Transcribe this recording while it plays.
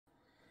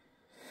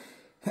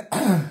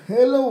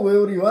Hello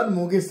everyone,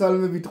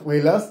 მოგესალმებით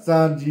ყველას,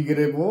 ძალიან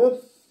ჯიგრებო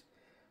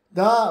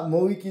და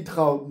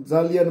მოვიკითხავ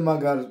ძალიან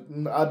მაგარ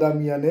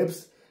ადამიანებს,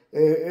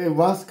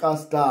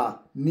 ვასკას და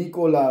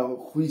ნიკოლა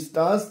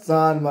ხვისტას,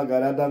 ძალიან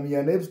მაგარ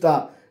ადამიანებს და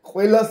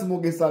ყველას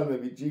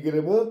მოგესალმებით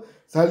ჯიგრებო,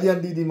 ძალიან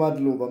დიდი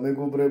მადლობა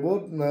მეგობრებო,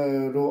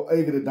 რომ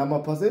ეგრე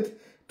დამაფასეთ,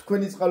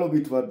 თქვენი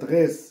წყალობით ვარ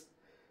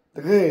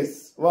დღეს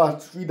ვართ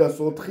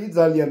 7-4,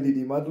 ძალიან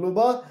დიდი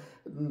მადლობა.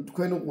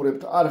 თქვენ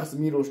უყურებთ არხს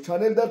მიროს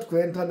ჩანელ და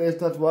თქვენთან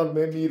ერთად ვარ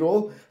მე მირო.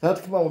 რა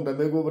თქმა უნდა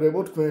მეგობრებო,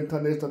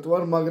 თქვენთან ერთად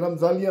ვარ, მაგრამ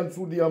ძალიან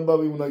ცუდი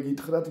ამბავი უნდა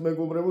გითხრათ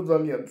მეგობრებო,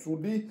 ძალიან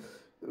ცუდი.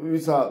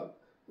 ისა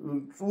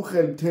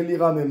წუხელ მთელი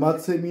ღამე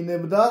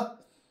მაცემინებდა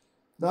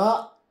და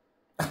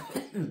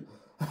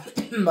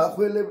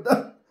მახველებდა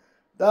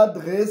და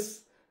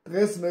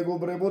დღეს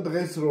მეგობრებო,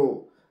 დღეს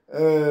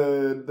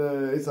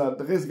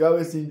დღეს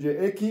გავესინჯე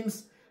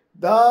ექიმს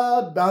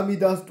და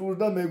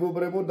დამიდასტურდა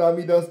მეგობრებო,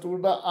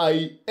 დამიდასტურდა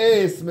აი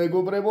ეს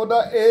მეგობრებო და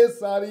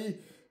ეს არის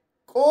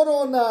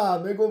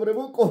კორონა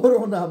მეგობრებო,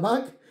 კორონა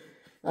მაქვს,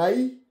 აი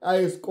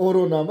ეს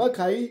კორონა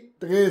მაქვს, აი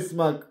დღეს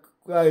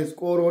მაქვს აი ეს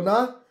კორონა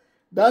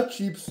და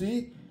ჩიპსი,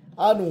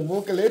 ანუ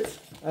მოკლედ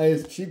აი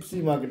ეს ჩიპსი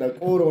მაქვს და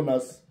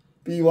კორონას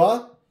პივა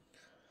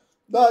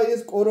და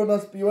ეს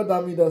კორონას პივა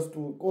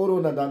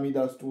კორონა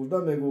დამიდასტურდა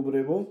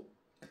მეგობრებო.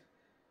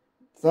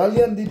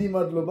 ძალიან დიდი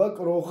მადლობა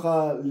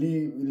კროხა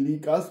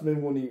ლიკას, მე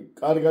მგონი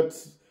კარგად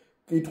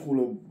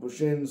კითხულობ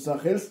შენ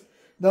სახელს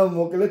და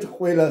მოკლედ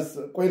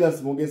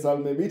ყველას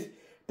მოგესალმებით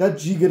და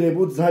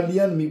ჯიგრებო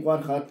ძალიან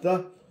მიყვარხართ და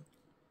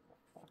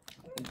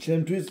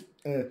ჩემთვის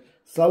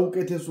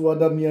საუკეთესო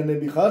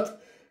ადამიანები ხართ.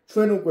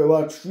 ჩვენ უკვე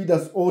ვართ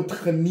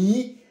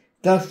 7-4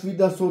 და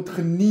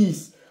 7-4-ნის,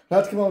 რა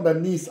თქმა უნდა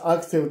ნის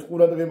აქცევთ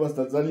ყურადღებას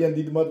და ძალიან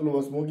დიდ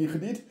მადლობას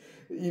მოგიხდით.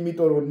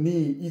 იმიტომ რომ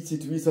ნი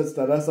იცით ვისაც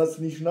და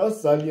რასაც ნიშნავს,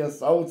 ძალიან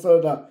საოცარ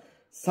და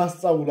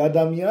სასწაულ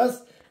ადამიანს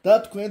და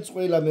თქვენც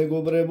ყველა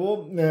მეგობრებო,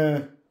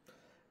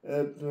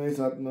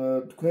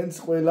 თქვენც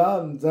ყველა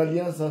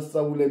ძალიან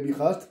სასწაულები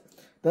ხართ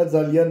და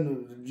ძალიან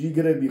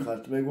ჯიგრები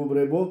ხართ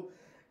მეგობრებო,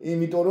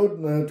 იმიტომ რომ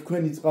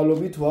თქვენი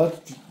წყალობით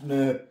ვართ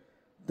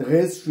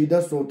დღეს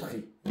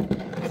 7-4.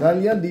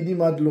 ძალიან დიდი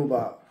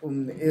მადლობა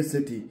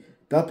ესეთი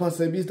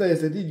დაფასების და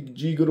ესეთი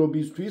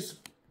ჯიგრობისთვის.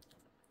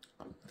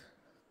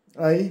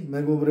 აი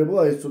მეგობრებო,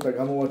 აი ცოტა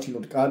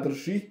გამოვაჩინოთ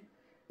კადრში,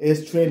 ეს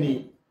ჩვენი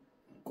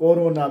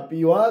კორონა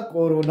პივა,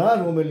 კორონა,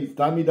 რომელიც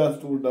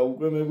დამიდასტურდა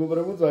უკვე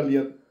მეგობრებო,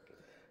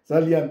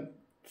 ძალიან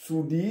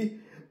ცუდი,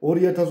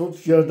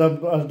 2020-ში არ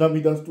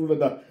დამიდასტურდა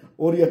და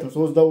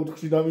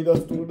 2024-ში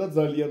დამიდასტურდა,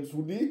 ძალიან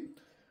ცუდი.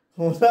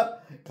 ხოდა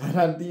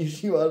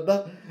კარანტინში ვარ და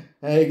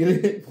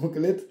ეგრე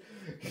მოკლედ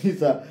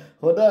ისა,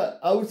 ხოდა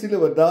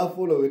აუცილებლად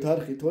დააფოლოვეთ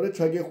არხი, თორე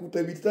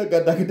ჩაგეხუტებით და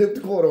გადაგდებთ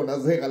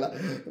კორონას ეხლა.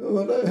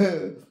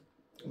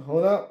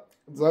 ხოდა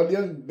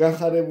ძალიან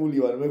გახარებული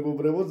ვარ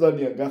მეგობრებო,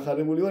 ძალიან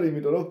გახარებული ვარ,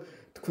 იმიტომ რომ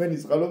თქვენი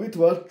წყალობით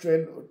ვარ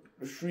ჩვენ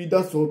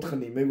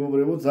 7-4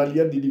 მეგობრებო,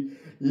 ძალიან დიდი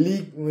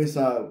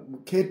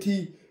ქეთი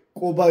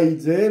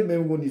კობაიძე, მე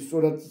მგონი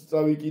სწორად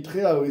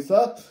წავიკითხე,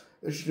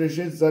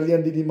 შენს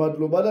ძალიან დიდი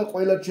მადლობა და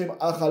ყველა ჩემ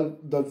ახალ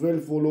და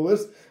ძველ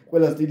ფოლოვერს,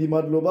 ყველას დიდი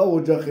მადლობა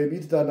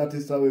ოჯახებით და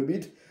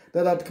ნათესავებით და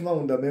რა თქმა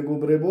უნდა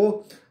მეგობრებო,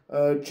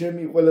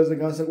 ჩემი ყველაზე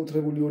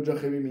განსაკუთრებული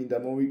ოჯახები მინდა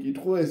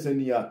მოვიკითხო,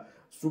 ესენია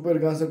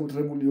სუპერ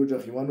განსაკუთრებული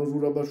ოჯახი ვანო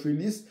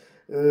ზურაბაშვილის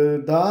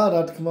და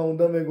რა თქმა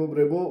უნდა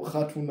მეგობრებო,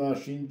 ხათუნა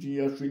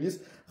შინჯიაშვილის,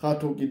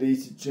 ხათო კიდე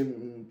იცით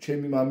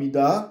ჩემი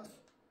მამიდა.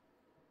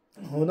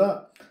 ხოდა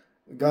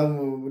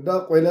და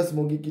ყველას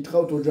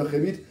მოგიკითხავთ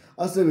ოჯახებით,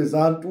 ასევე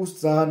ზანტუს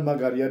ძალიან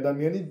მაგარი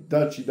ადამიანი,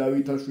 დაჩი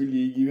დავითაშვილი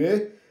იგივე,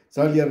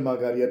 ძალიან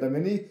მაგარი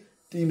ადამიანი,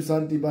 ტიმ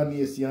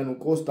სანტიბანიესი, ანუ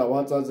კოსტა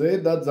ვაწაძე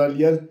და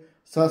ძალიან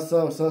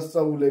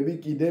სასწაულები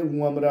კიდე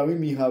უამრავი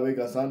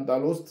მიჰავეგა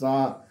სანტალოს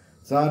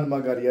ძალიან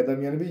მაგარი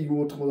ადამიანები,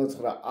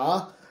 U89A,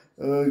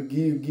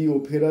 გიო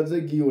ფერაძე,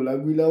 გიო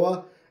ლაგვილავა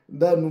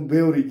და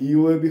ბევრი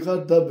გიოები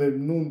ხართ და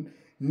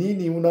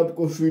ნინი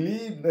უნაპკოშვილი,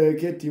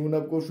 ქეთი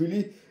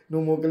უნაპკოშვილი,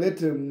 მოკლედ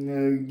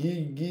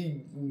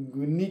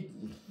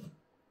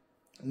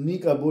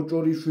ნიკა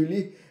ბოჭორიშვილი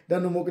და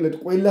მოკლედ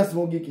ყველას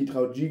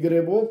მოგიკითხავ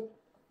ჯიგრებო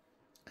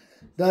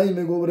და აი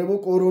მეგობრებო,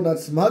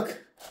 კორონაც მაქვს,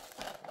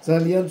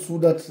 ძალიან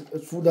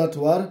ცუდად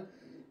ვარ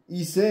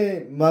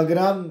ისე,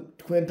 მაგრამ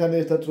თქვენთან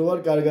ერთად რო ვარ,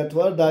 კარგად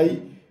ვარ და აი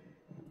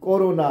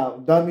კორონა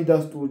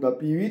დამიდასტურდა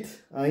პივით,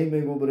 აი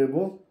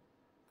მეგობრებო.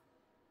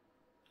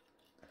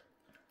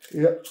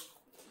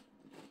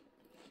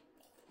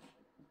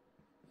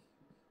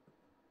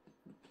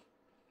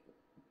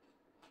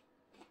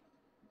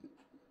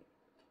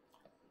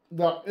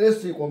 და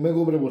ეს იყო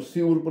მეგობრებო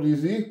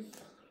სიურპრიზი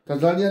და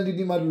ძალიან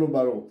დიდი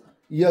მადლობა რომ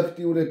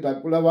იაქტიურეთ და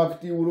კვლავ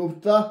აქტიურობთ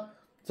და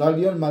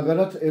ძალიან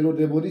მაგარად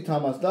ელოდებოდით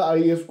ამას და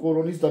აი ეს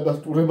კორონის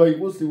დადასტურება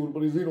იყო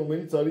სიურპრიზი,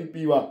 რომელიც არის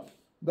პივა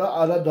და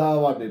არა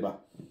დაავადება.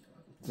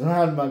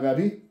 ძალიან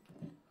მაგარი.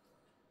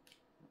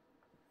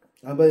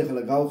 აბა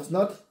ეხლა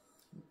გავხსნათ.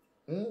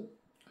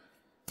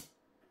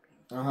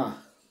 აჰა.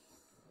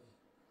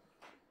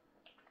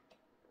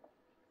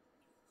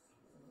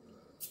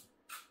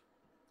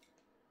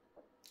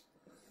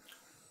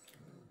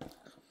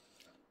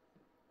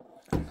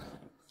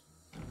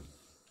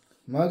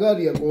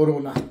 მაგარია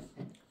კორონა.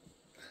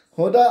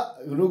 ხო და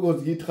როგორც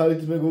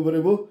გითხარით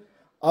მეგობრებო,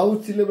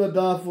 აუცილებლად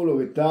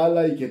დააფოლოვეთ,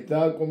 დაალაიქეთ,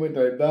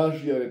 დააკომენტარეთ,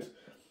 დააშიარეთ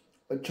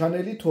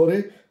ჩანელი, თორე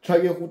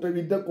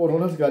ჩაგეხუტებით და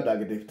კორონას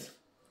გადაგდებთ.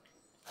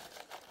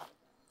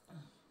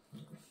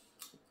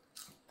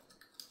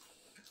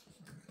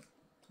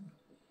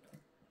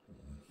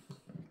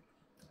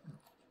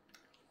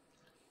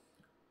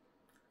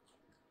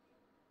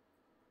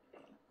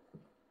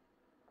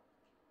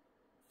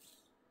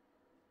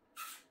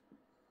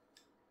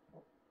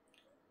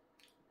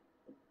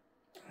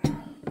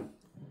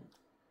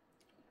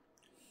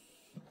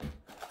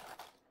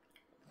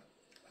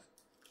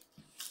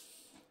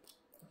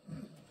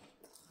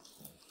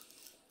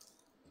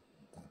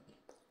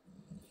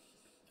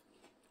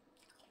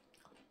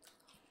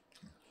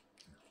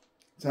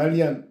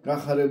 ძალიან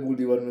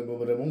გახარებული ვარ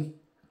მეგობრებო.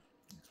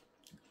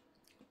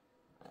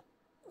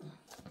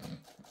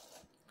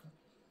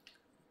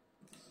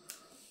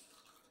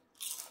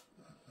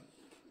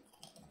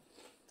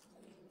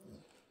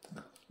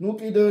 ნუ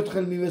კიდევ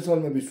ერთხელ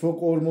მივესალმები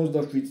სოკო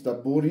 47 და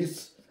ბორის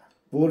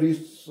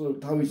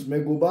თავის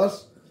მეგობას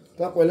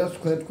და ყველას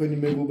თქვენი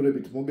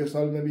მეგობრებით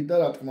მოგესალმებით და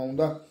რა თქმა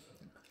უნდა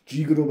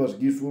ჯიგრობას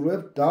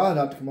გისურვებთ და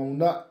რა თქმა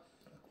უნდა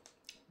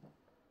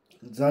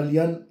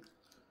ძალიან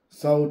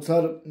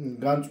საოცარ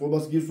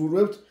განწყობას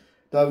გისურვებთ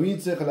და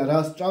ვინც ახლა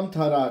რას ჭამთ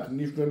არა აქვს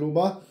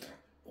მნიშვნელობა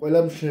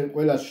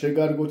ყველას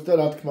შეგარგოთ და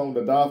რა თქმა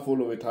უნდა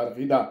დააფოლოვეთ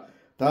არხი და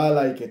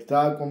დაალაიქეთ,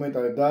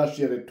 დააკომენტარეთ,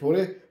 დააშიარეთ,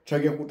 თორე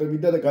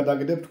ჩაგეხუტებით და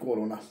გადაგდებთ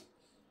კორონას.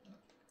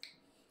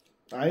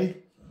 აი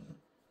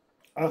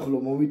ახლო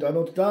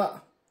მოვიტანოთ და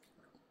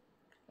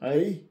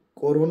აი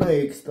კორონა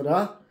ექსტრა,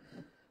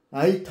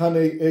 აი თან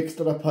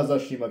ექსტრა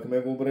ფაზაში მაქვს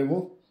მეგობრებო.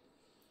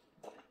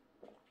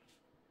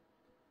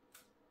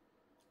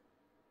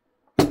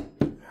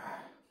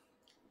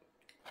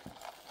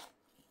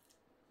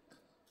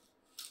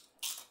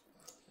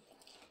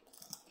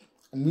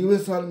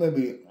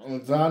 მივესალმები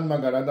ძალიან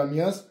მაგარ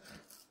ადამიანს,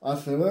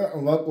 ასევე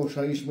ვაკო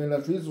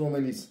შაიშმელაშვილს,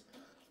 რომელიც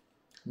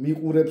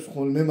მიყურებს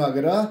ხოლმე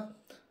მაგრა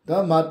და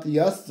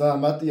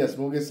მატიას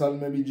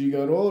მოგესალმები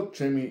ჯიგარო,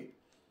 ჩემი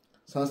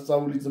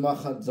სასწაული ძმა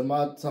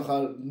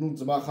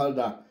ხარ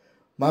და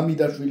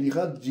მამიდაშვილი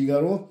ხარ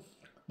ჯიგარო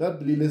და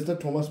ლილეს და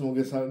თომას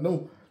მოგესალმებით. ნუ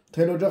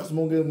მთელ ოჯახს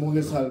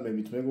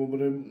მოგესალმებით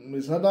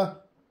მეგობრებისა და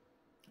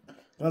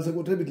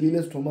განსაკუთრებით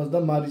ლილეს, თომას და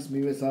მარის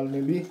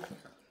მივესალმები,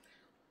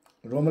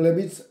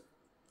 რომლებიც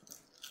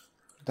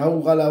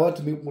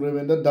დაუღალავად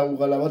მიყურებენ და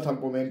დაუღალავად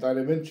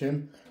აკომენტარებენ ჩემ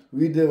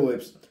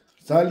ვიდეოებს.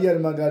 ძალიან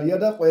მაგარია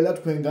და ყველა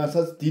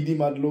თქვენგანსაც დიდი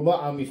მადლობა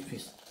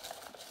ამისთვის.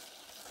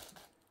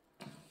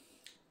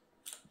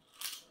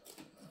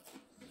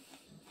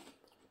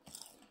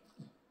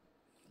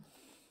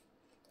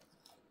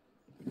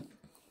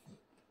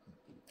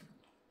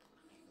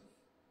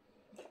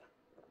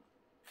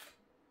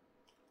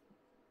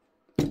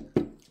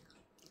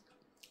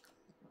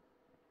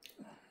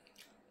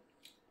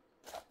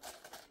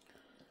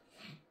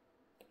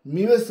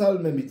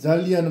 მივესალმები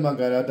ძალიან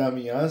მაგარ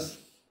ადამიანს,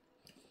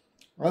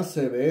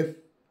 ასევე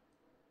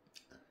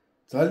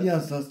ძალიან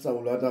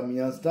სასწაულ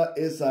ადამიანს და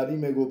ეს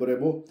არის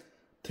მეგობრებო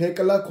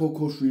თეკლა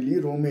ქოქოშვილი,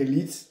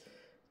 რომელიც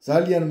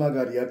ძალიან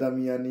მაგარი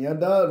ადამიანია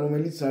და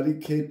რომელიც არის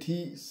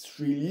ქეთის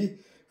შვილი,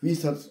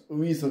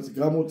 ვისაც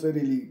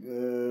გამოწერილი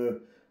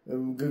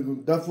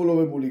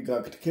დაფოლოვებული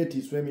გაქვთ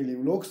ქეთის family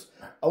vlogs,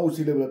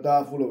 აუცილებლად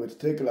დააფოლოვეთ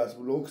თეკლას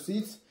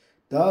vlogs-იც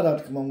და რა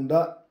თქმა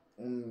უნდა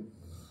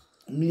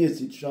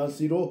მიეცით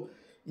შანსი, რომ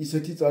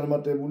ისეთი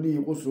წარმატებული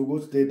იყოს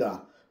როგორც დედა.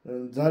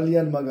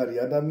 ძალიან მაგარი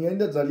ადამიანი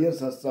და ძალიან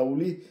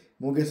სასწაული.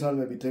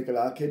 მოგესალმებით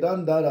თეკლა აქედან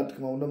და რა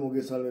თქმა უნდა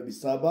მოგესალმები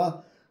საბა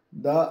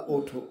და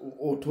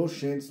ოთო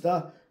შენს და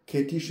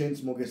ქეთი შენს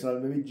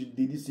მოგესალმები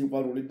დიდი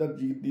სიყვარულით და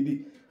დიდი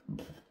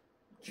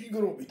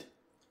ჯიგრობით.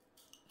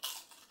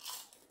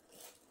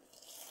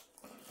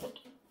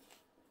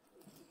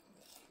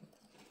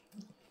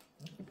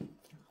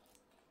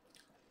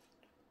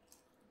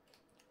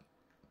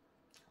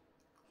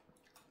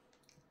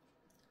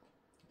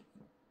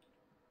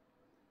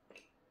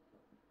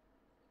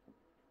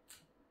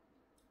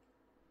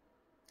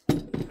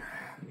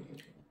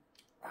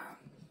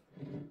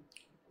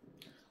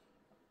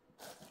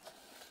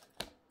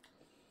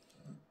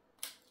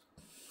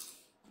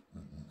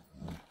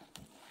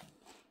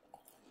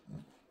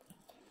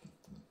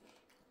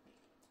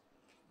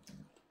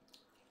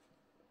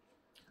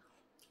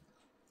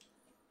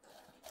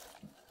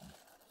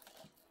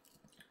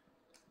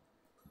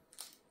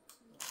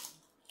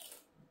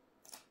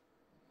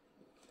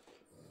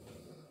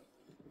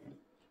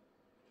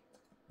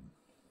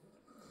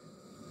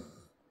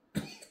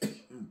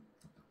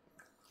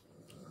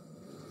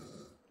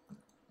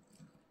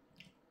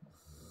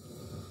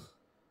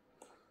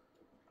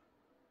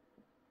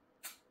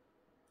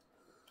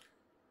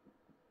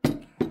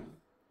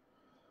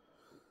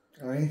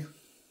 აი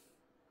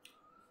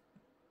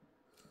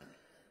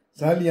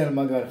ძალიან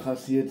მაგარ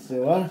ხასიათზე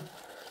ვარ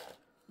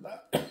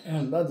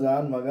და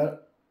ძალიან მაგარ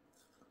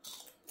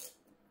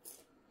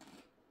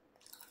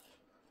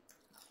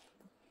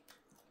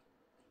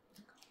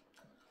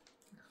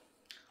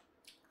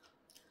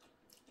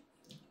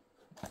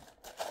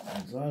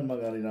ძალიან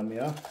მაგარი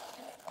რამეა.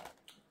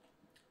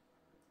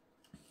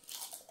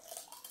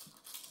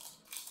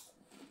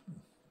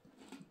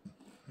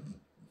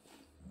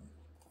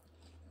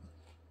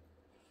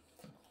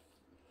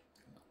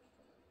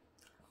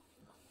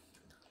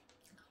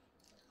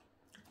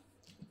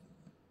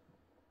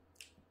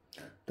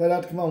 და რა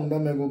თქმა უნდა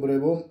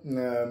მეგობრებო,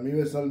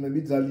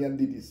 მივესალმებით ძალიან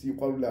დიდი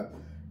სიყვარულით,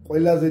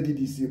 ყველაზე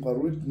დიდი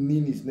სიყვარულით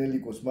ნინის,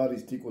 ნელიკოს,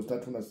 მარის, თიკოს,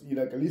 თათუნას,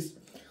 ირაკლის,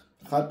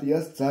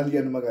 ხატიას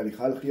ძალიან მაგარი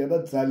ხალხია და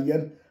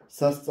ძალიან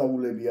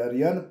სასწაულები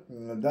არიან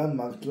და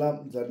მართლა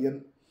ძალიან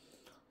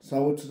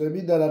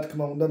საოცრები და რა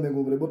თქმა უნდა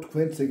მეგობრებო,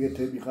 თქვენც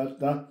ეგეთები ხართ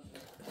და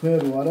თქვენ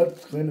რო არათ,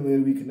 თქვენ ვერ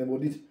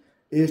ვიქნებოდით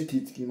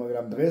ერთიც კი,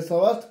 მაგრამ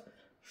დღესავთ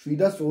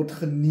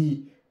 704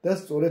 და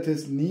სწორედ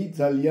ეს ნი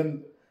ძალიან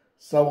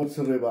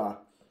საოცრებაა.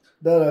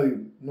 და რავი,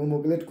 ნუ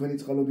მოკლედ თქვენი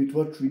წყალობით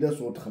ვარ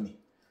 704.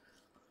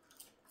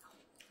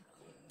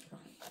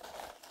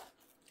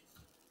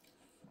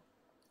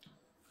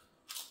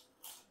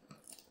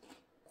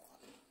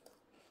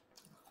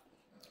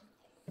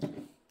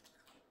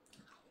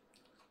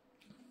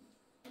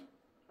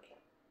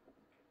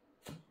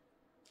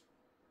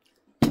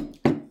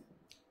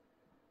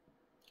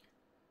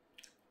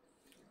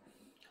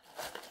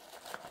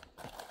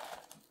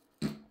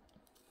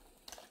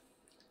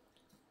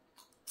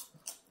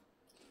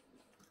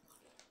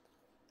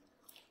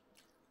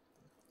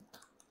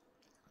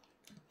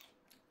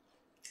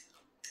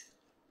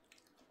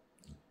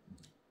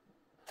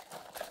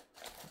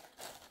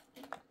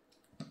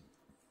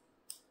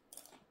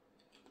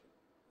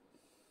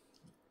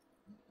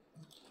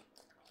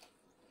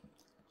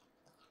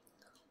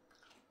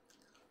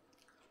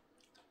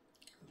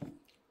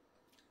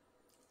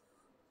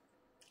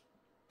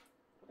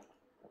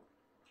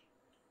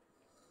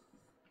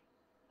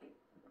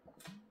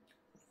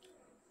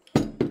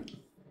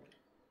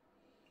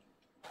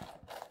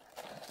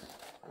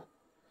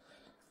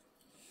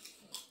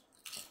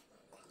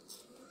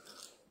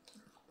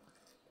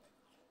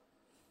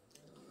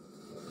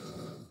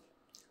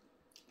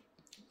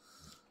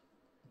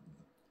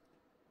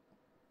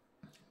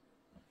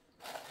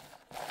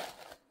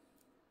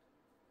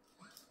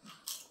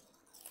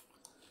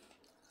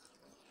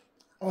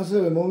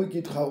 ასევე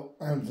მოვიკითხავ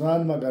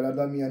ძალიან მაგარ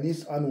ადამიანის,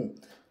 ანუ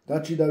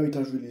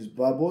დაჩიდავითაშვილის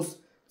ბაბოს,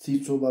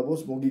 ციცო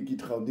ბაბოს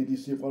მოგიკითხავ დიდი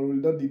სიყვარული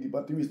და დიდი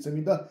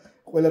პატივისცემი და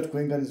ყველა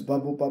თქვენგანის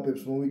ბაბო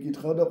პაპებს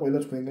მოვიკითხავ და ყველა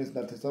თქვენგანის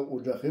ნათესავ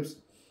ოჯახებს.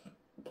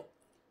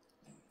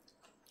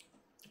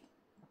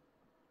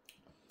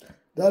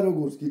 და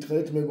როგორც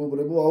გითხარით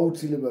მეგობრებო,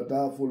 აუცილებლად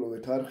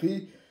დააფოლოვეთ არხი,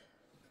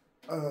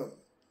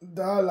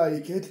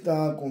 დაალაიქეთ,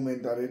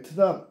 დააკომენტარეთ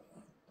და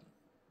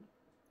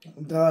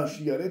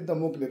დააშიარეთ და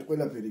მოკლედ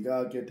ყველაფერი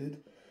გააკეთეთ.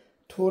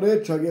 თორე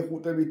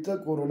ჩაგეხუტებით და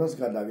კორონას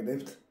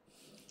გადაგდებთ.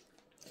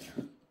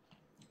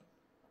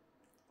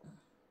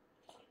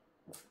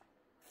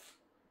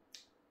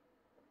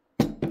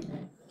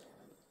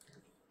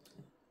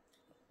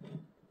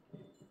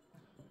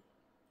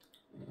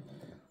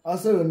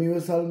 ასევე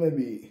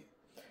მივესალმები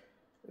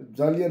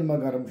ძალიან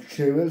მაგარ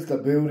მრჩეველს და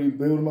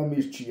ბევრმა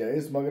მირჩია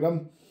ეს, მაგრამ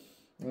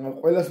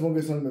ყველას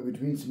მოგესალმებით,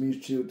 ვინც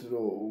მირჩევთ,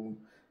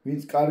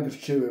 ვინც კარგ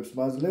რჩევებს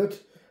მაძლევთ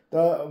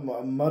და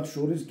მათ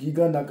შორის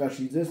გიგა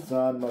ნაკაშიძეს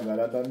ძალიან მაგარ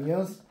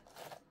ადამიანს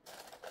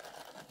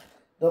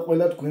და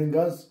ყველა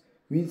თქვენგანს,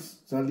 ვინც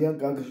ძალიან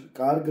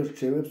კარგ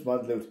რჩევებს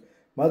მაძლევთ.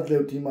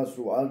 მაძლევთ იმას,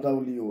 რომ არ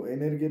დავლიო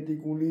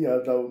ენერგეტიკული,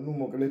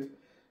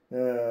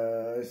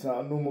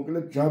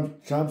 მოკლედ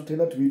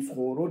ჯამთელად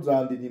ვიცხოვრო,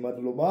 ძალიან დიდი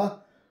მადლობა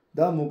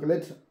და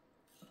მოკლედ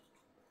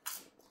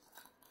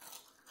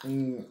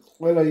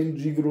ყველა იმ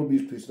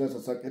ჯიგრობისთვის,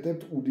 რასაც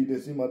აკეთებთ,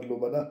 უდიდესი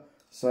მადლობა და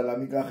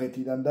სალამი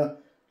კახეთიდან და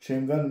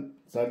ჩემგან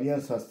ძალიან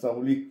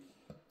სასწაული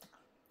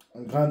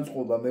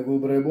განწყობა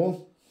მეგობრებო.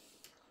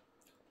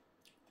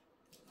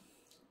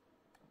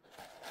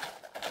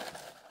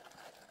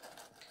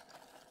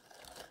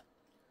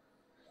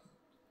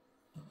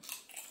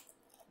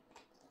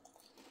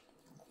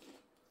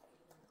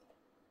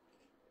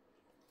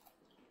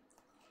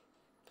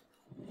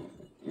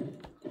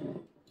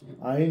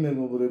 აი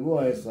მეგობრებო,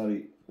 ეს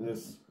არის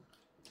ეს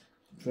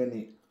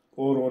ჩვენი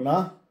კორონა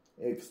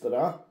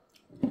ექსტრა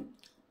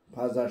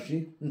ფაზაში.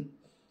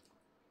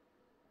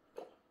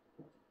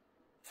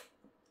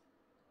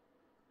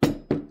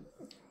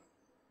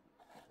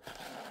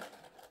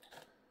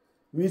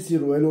 ვიცი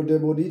რომ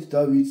ელოდებოდით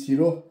და ვიცი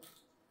რომ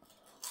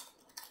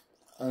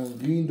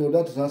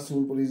გინდოდათ რა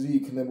სურპრიზი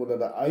იქნებოდა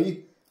და აი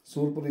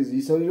სურპრიზი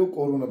ის არის რომ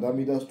კორონა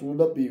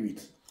დამიდასტურდა და პივით.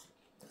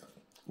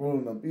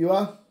 კორონა პივა.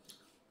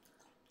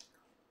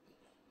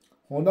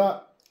 ხოდა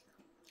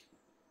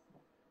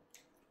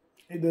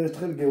კიდე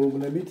ერთხელ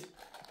გეუბნებით,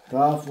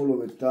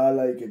 დააფოლოვეთ,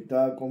 დაალაიქეთ,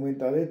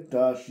 დააკომენტარეთ,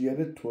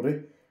 დააშიარეთ, თორე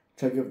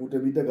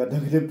ჩაგეხუტებით და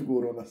გადაგდებთ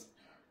კორონას.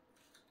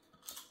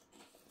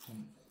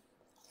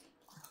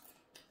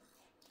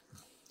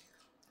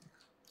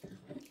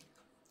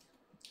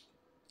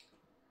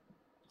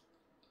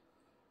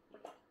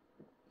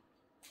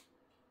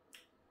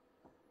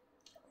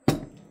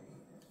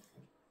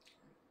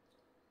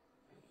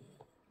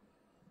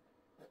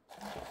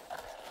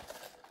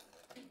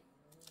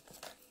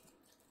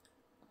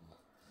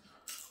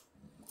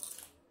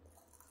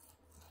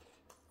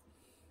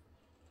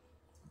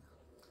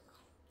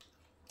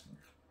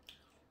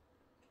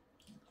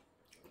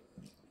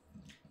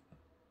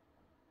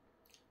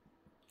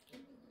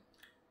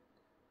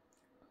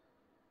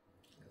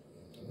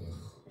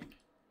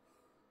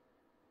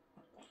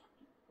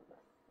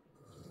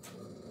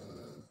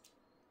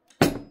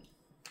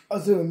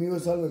 ასევე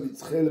მივესალმებით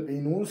ცხელ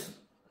ყინულს.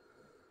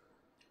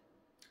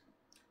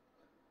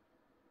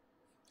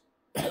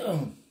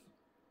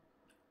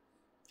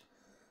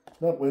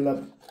 და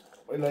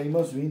ყველა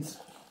იმას, ვინც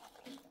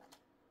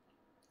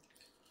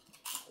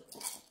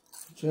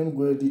ჩემ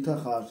გვერდითა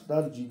ხართ და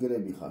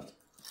ჯიგრები ხართ.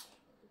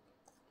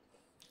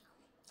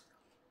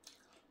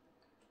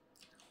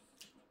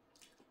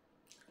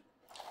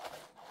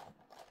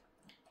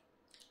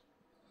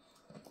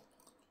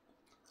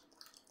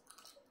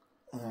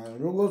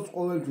 როგორც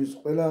ყოველთვის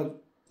ყველა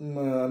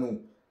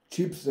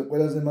ჩიპსზე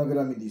ყველაზე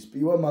მაგრა მიდის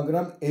პივა,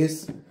 მაგრამ ეს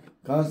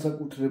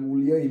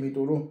განსაკუთრებულია,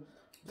 იმიტომ რომ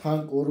თან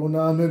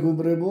კორონაა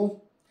მეგობრებო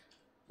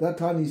და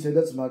თან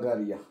ისედაც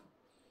მაგარია.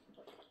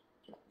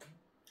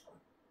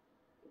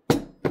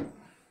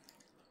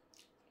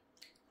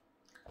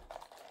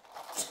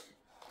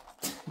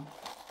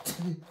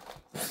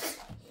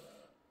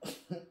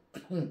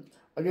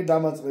 აგე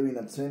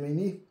დამაწყებინა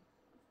ჩემი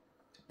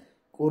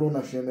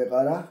კორონა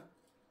შემეყარა.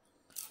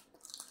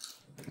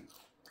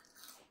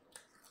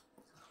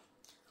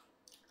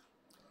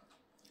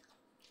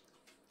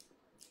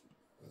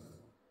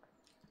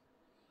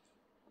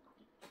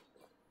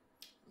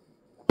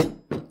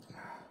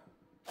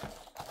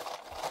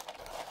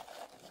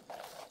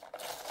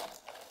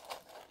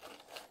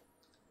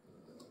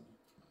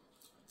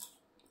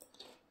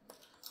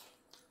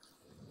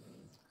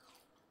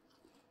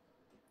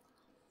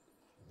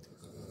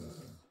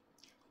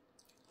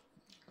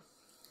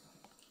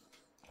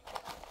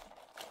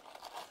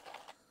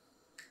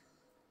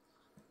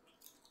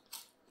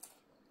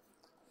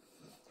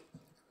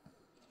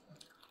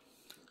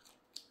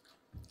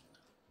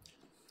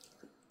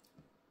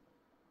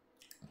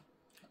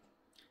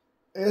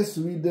 ეს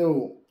ვიდეო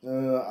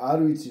არ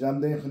ვიცი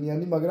რამდენი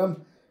ხნიანი, მაგრამ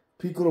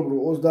ფიქრობ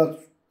რომ 30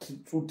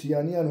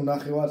 წუთიანი, ანუ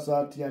 9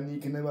 საათიანი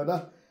იქნება და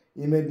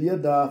იმედია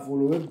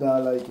დააფოლოვებ,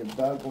 დაალაიქებ,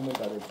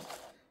 დააკომენტარებ,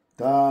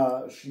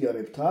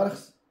 დააშიარებ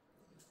არხს.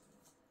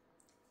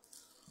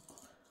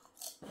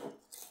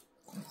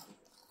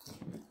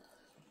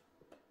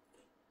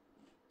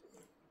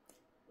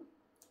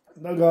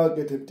 და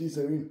გააკეთებთ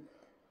ისევ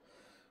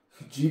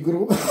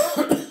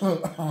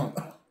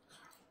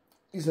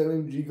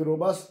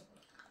ჯიგრობას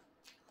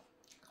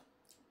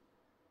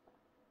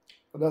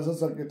რასაც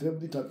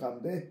აკეთებდით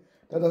აქამდე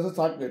და რასაც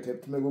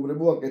აკეთებთ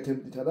მეგობრებო,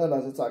 აკეთებდით და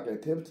რასაც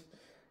აკეთებთ,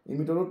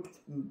 იმიტომ რომ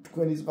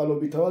თქვენი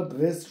წყალობითა ვარ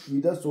დღეს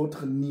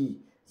 7-4-ნი.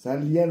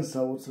 ძალიან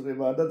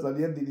საოცრებაა და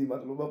ძალიან დიდი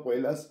მადლობა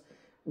ყველას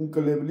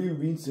უკლებლივ,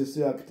 ვინც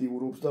ესე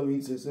აქტიურობს და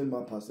ვინც ესე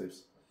მაფასებს.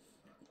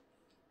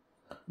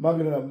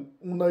 მაგრამ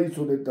უნდა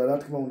იცოდეთ და რა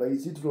თქმა უნდა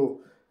იცით, რომ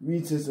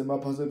ვინც ესე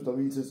მაფასებს და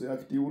ვინც ესე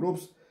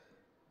აქტიურობს,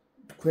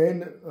 თქვენ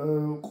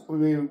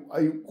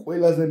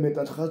ყველაზე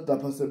მეტად ხართ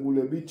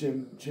დაფასებულები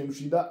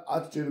ჩემში და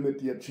 10 ჯერ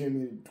მეტია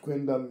ჩემი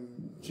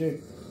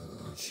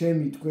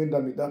თქვენ და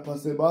მე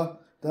დაფასება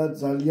და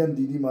ძალიან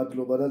დიდი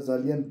მადლობა და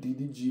ძალიან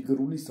დიდი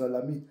ჯიგრული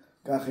სალამი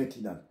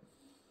კახეთიდან.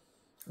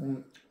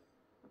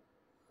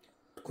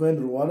 თქვენ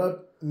რო არა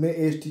მე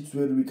ერთიც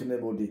ვერ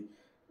ვიქნებოდი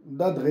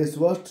და დღეს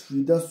ვართ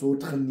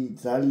 7-4-ნი.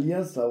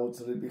 ძალიან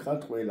საოცრები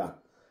ხართ ყველა.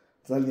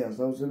 ძალიან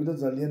საოცრები და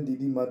ძალიან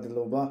დიდი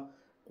მადლობა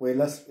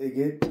ყველას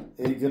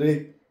ეგრე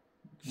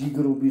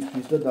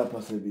ჯიგრობისთვის და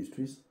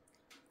დაფასებისთვის.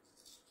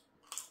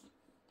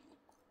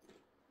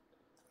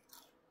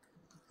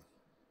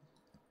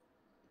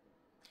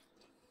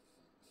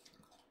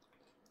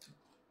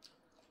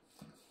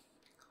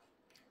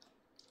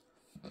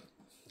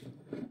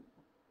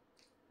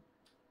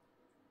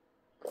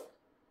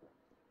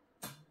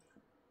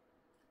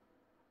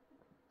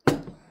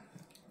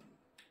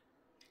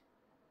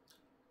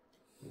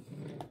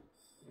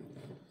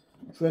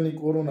 ჩვენი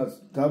კორონაც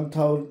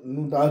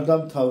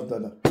დამთავრდა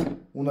და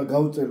უნდა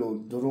გავწელო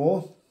დრო.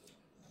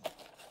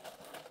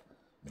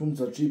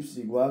 თუმცა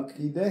ჩიპსი გვაქვს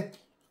კიდე.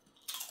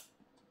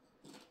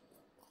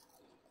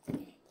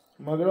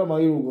 მაგრამ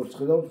აი როგორც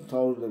ხედავთ,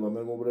 თავდება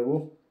მეგობრებო.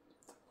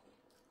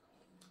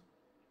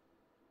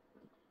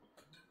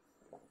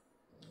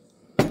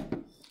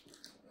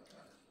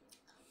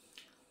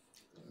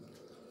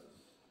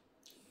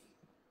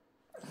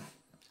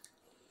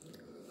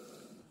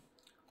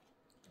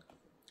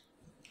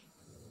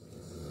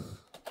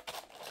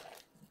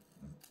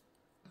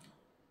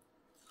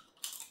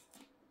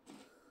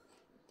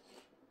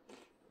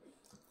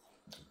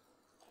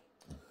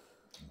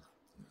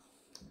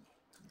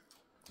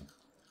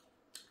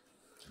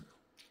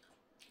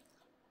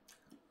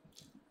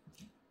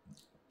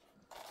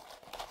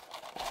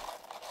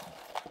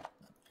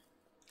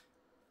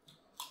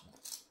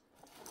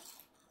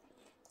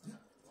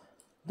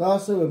 და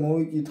ასევე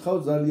მოვიკითხავ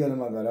ძალიან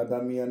მაგარ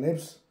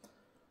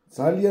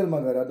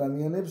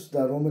ადამიანებს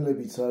და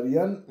რომლებიც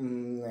არიან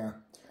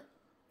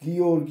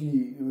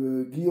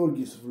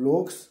გიორგის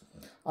vlogs,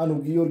 ანუ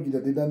გიორგი და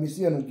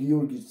დედამისი, ანუ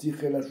გიორგის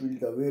ციხელაშვილი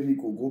და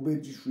ვერიკო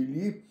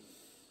გობეჯიშვილი,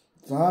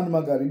 ძალიან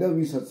მაგარი და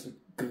ვისაც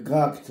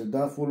გაქვთ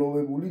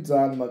დაფოლოვებული,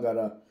 ძალიან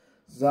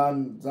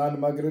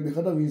მაგრები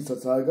ხარ და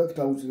ვისაც არ გაქვთ,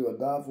 აუცილებლად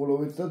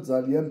დააფოლოვეთ და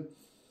ძალიან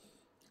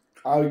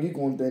კარგი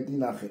კონტენტი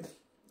ნახეთ.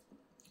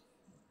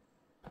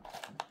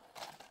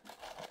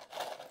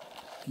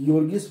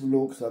 გიორგის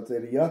ვლოგს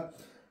აწერია.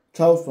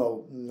 ჩავსვავ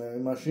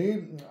იმაში,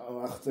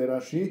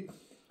 აღწერაში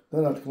და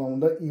რა თქმა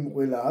უნდა იმ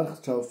ყველა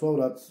არხს ჩავსვავ,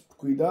 რაც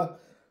თქვი და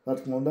რა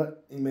თქმა უნდა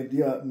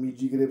იმედია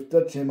მიჯიგრებთ და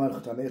ჩემ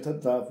არხთან ერთად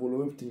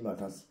დააფოლოვებთ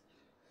იმათას.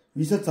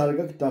 ვისაც არ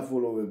გაქვთ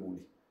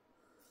დაფოლოვებული.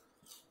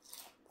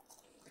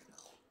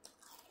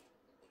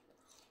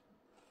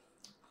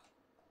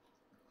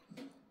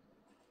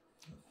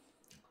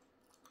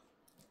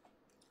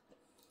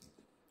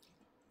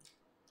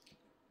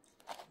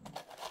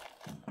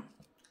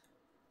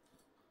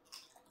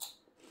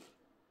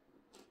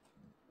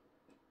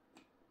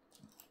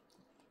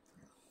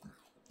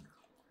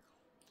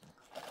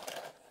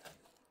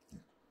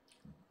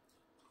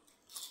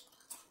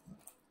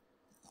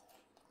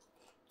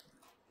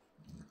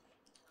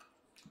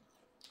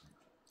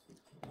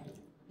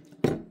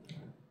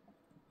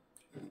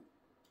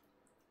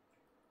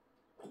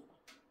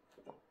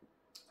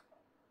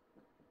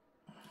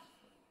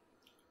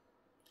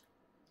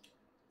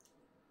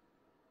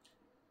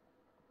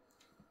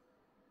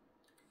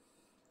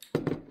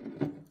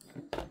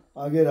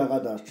 აგერ აღა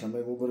დარჩა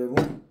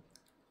მეგობრებო.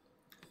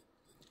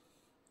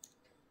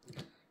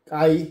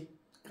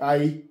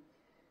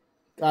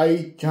 კაი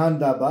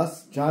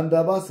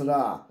ჯანდაბას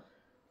რა.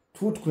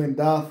 თუ თქვენ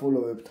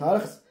დააფოლოვებთ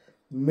არხს,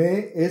 მე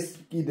ეს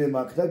კიდე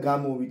მაქვს და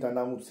გამოვიტან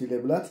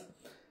ამოცილებლად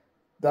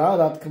და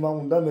რა თქმა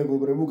უნდა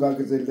მეგობრებო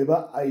გაგრძელდება,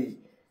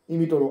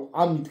 იმიტომ რომ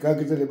ამით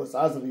გაგრძელებას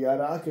აზრი არ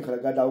აქვს, ეხლა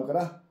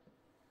გადავკრა.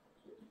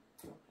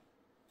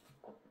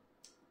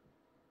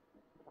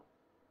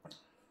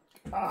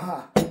 აჰა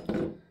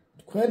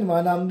თქვენ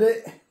მანამდე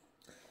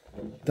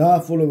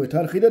დააფოლოვეთ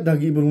არხი და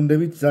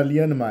დაგიბრუნდებით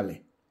ძალიან მალე.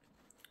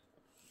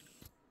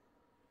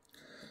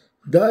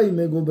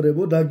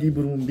 მეგობრებო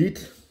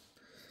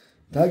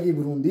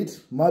დაგიბრუნდით,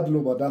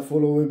 მადლობა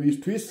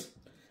დაფოლოვებისთვის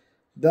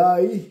და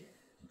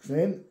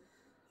ჩვენ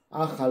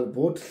ახალ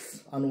ბოთლს,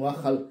 ანუ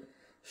ახალ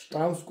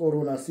შტამს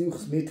კორონას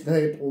იხსნით და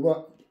ეტყობა.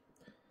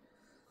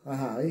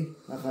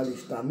 ახალი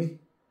შტამი.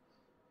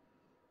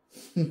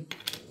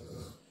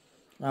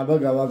 აბა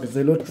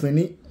გავაგრძელოთ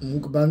ჩვენი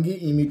მუკბანგი,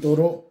 იმიტომ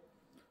რომ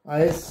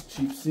ეს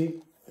ჩიპსი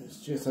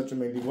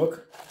შესაჭმელი გვაქვს.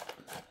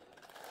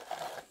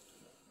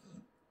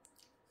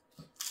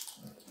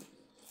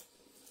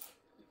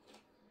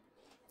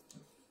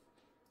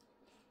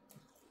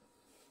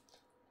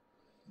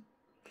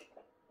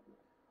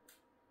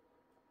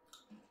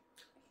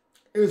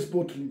 ეს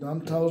ბოთლი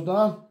დამთავრდა,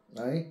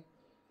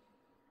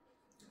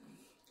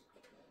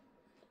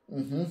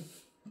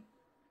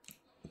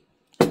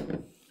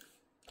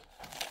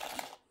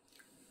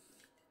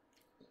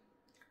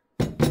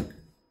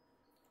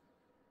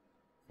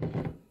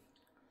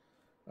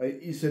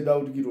 ისე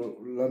დავდგი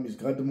რომ ლამის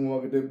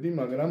გადმოვაგდებდი,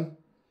 მაგრამ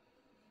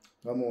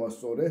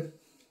გამოვასწორე.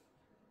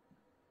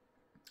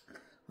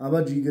 აბა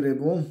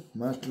ჯიგრებო,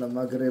 მართლა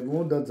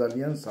მაგრებო და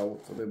ძალიან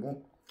საოცრებო.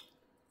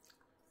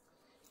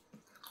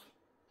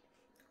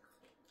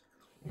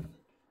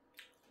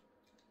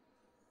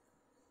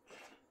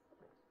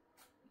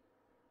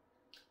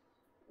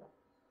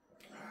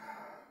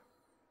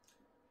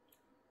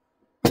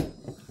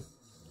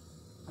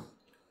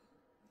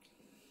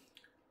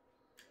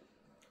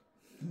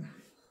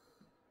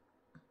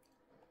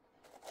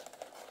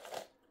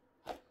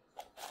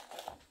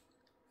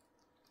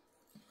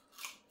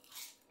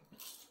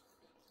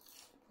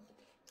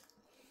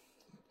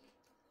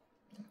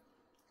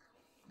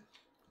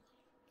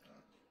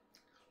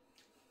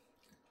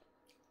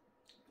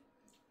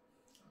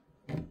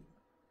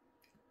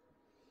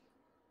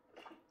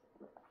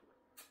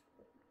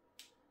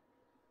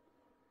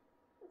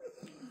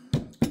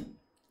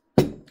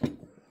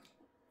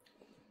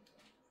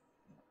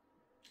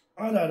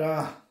 არა,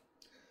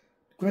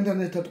 თქვენთან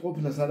ერთად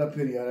ყოფნას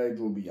არაფერი არ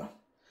აიჯობია.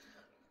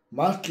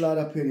 მართლა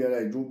არაფერი არ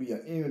აიჯობია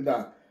და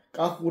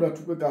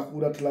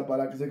კახურად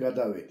ლაპარაკზე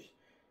გადავედი.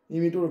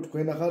 იმიტომ რომ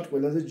თქვენ ახალ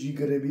ყველაზე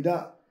ჯიგრები და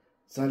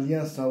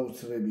ძალიან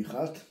საოცრები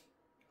ხართ.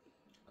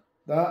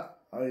 და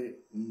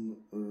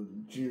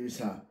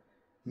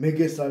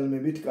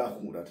მეგესალმებით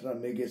კახურად რა,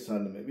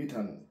 მეგესალმებით,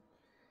 ანუ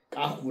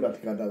კახურად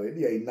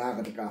გადავედი,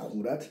 ნაღდ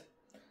კახურად.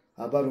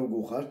 აბა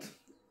როგორ ხართ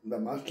და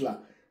მართლა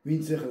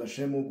ვინც ახლა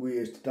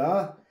შემოგვიესთ და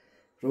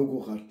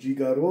როგორ ხართ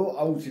ჯიგარო,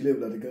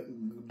 აუცილებლად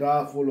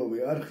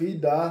დააფოლოვე არხი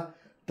და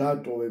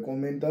დატოვე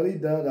კომენტარი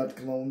და რა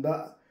თქმა უნდა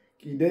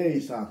კიდე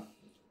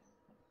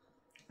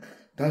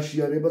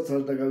დაშიარებაც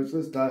არ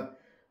დაგავიწყდეს და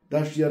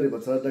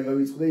დაშიარებაც არ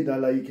დაგავიწყდე და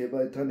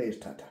ლაიქებთან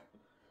ერთად.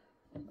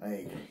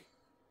 ეგრე.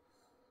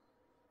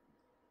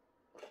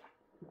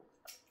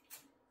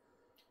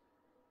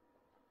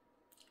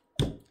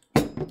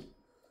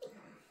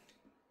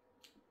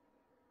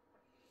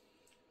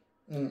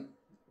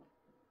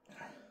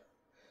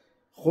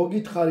 ხო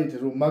გითხარით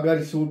რომ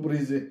მაგარი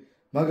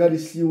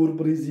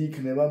სიურპრიზი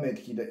იქნება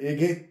მეთქი და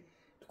ეგე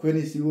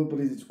თქვენი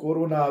სიურპრიზიც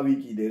კორონა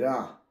ავიკიდე რა.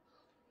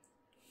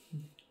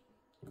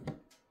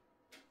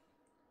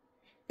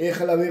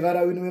 ეხლა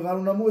ვეღარავინ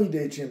უნდა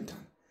მოიდე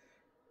ჩემთან.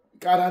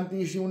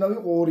 კარანტინში უნდა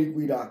ვიყო 2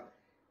 კვირა.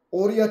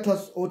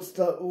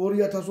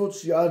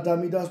 2020-ში არ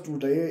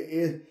დამიდასტურდა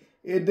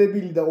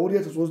ედებილი და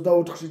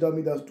 2024-ში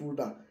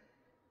დამიდასტურდა.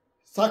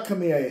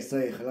 საქმეა ესა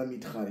ეხლა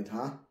მითხარით,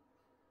 ჰა?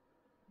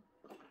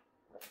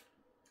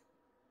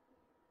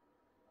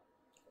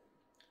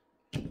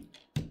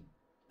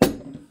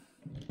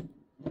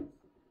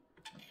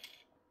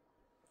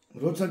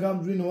 როცა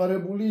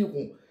გამძვინვარებული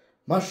იყო,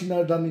 მაშინ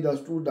არ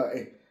დამიდასტურდა,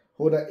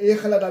 ხო და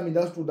ეხლა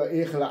დამიდასტურდა,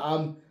 ეხლა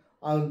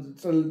ამ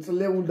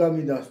წლეულ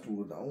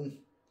დამიდასტურდა.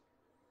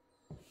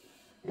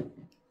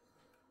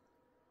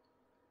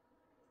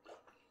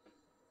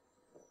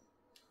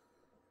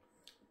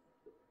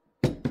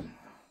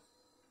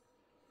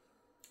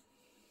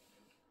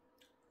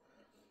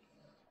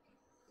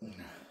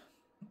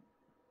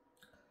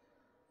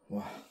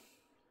 ვა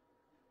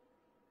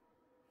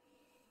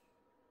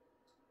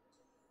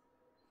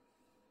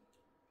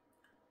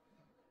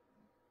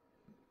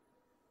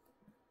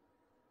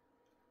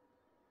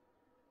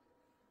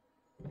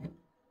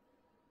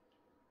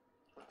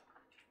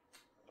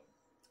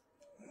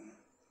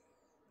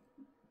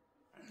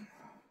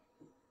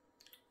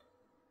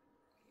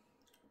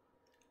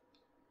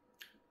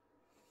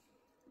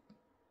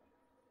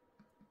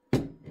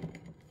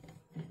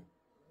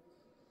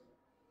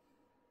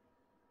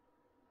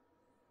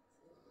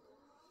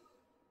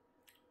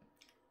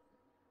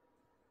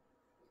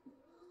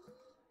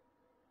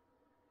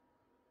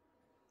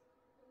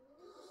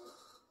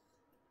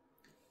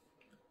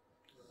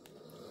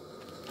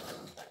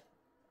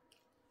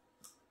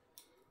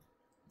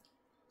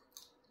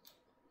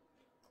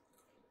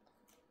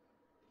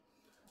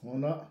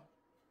Ona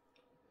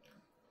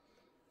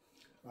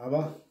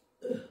აბა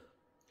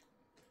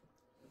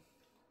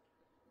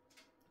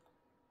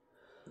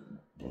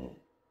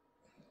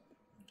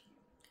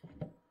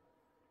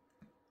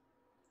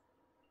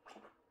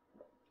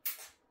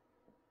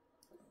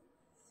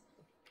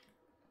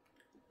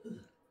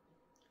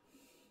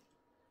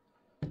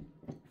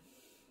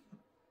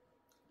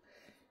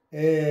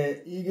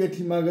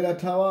იგეთი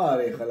მაგრათავა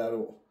არის ხლა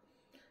რო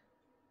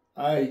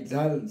აი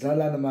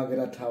ძალიან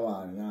მაგრათავა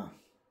არის რა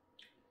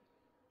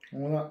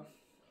Ona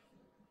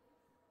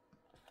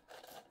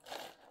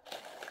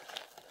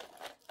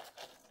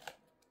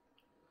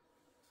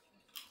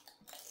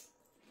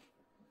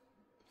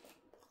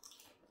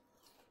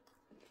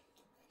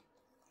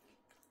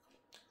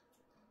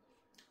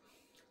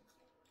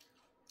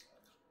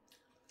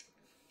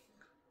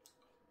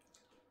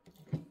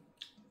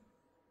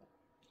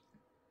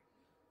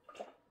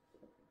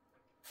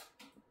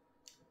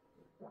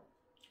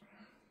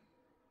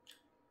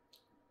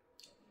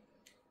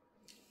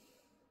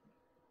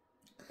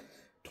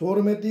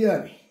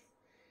თორმეტიანი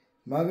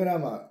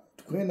მაგრამ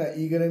თქვენა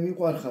ეგრე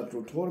მიყვარხართ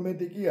რომ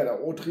 12 კი არა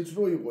 4-იც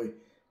რო იყო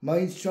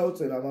მაინც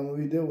ჩავწერა ამ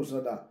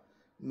ვიდეოსა და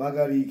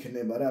მაგარი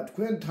იქნება რა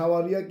თქვენ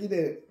თავარია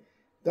კიდე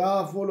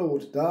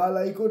დააფოლოვოთ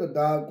დაალაიქოთ და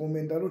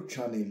დააკომენტაროთ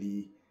ჩანელი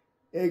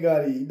ეგ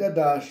არის და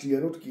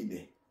დააშიაროთ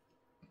კიდე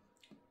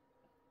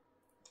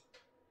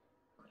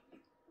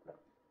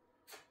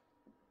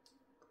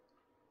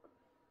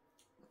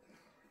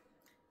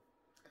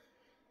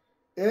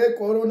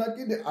კორონა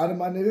კიდე არ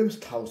მანევებს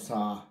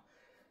თავსა.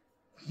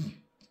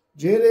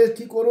 ჯერ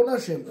ერთი კორონა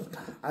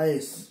შემდგა. აი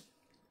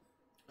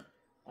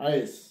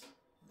ეს.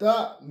 და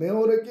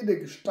მეორე კიდე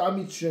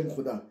შტამით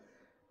შემხდა.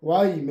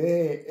 ვაიმე,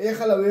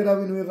 ეხლა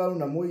ვერავინ ვეღარ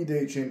უნდა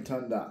მოიდეე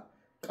ჩემთან და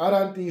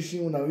კარანტინში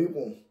უნდა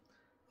ვიყო.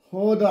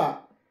 ხო და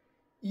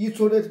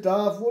იცოდეთ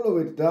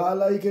დააფოლოვეთ,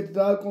 დაალაიქეთ,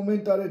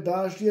 დააკომენტარეთ,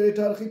 დააშიარეთ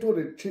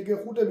არხითორეთ,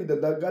 შეგეხუტებით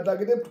და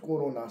გადაგდებთ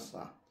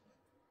კორონასა.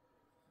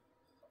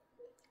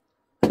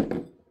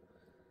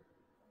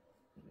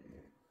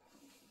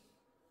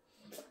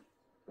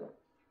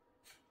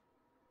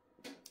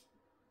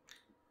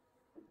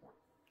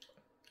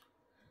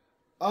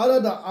 არა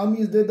და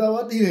ამის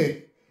დედავატირე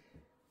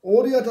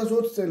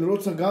 2020 წელი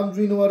როცა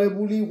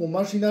გამძვინვარებული იყო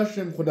მაშინ არ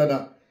შემხვდა და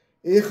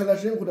ეხლა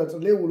შემხვდა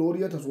წლეულ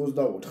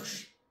 2024-ში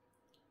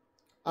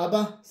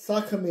აბა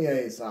საქმეა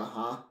ეს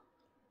აჰა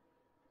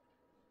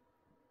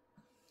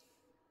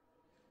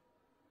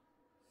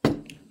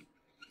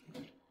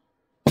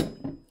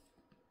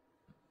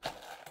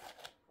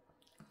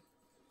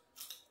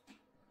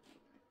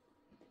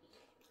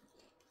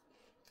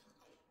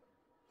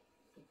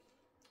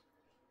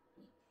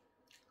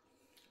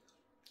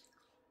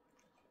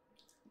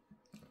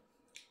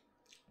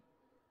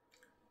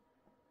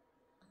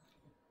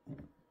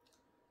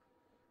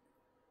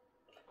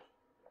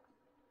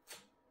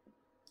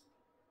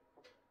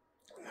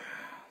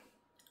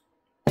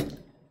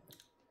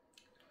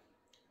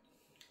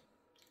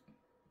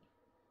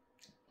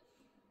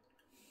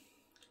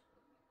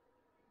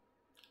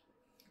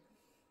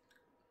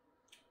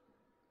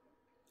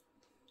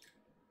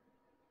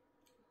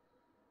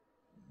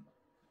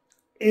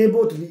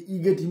ებოთლი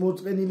იგეთი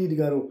მოწყენილი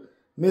დგა რომ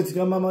მეც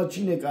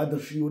გამამაჩინე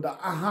კადრშიო და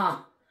აჰა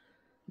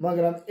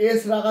მაგრამ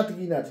ეს რაღაც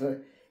გინათ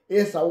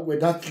ესა უკვე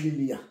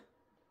დაცლილია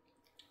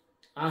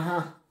აჰა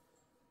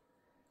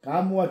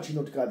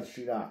გამოაჩინოთ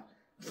კადრში რა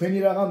ჩვენი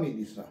რაღა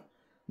მიდის რა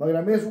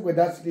მაგრამ ეს უკვე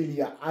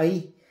დაცლილია აი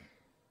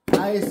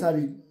ეს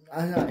არის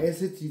აჰა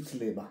ესეც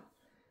იცლება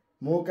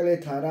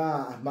მოკლეთა რა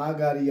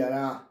მაგარია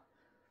რა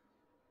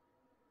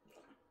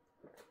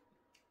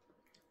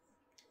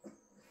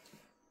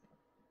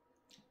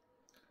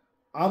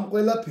ამ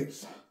ყველაფერს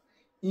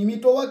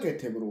იმიტომ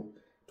ვაკეთებ, რომ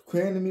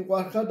თქვენ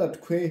მიყვარხარ და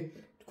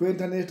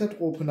თქვენთან ერთად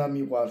ყოფნა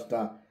მიყვარს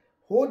და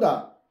ხო და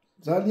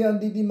ძალიან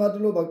დიდი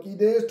მადლობა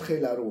კიდე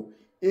ერთხელა, რომ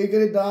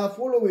ეგრე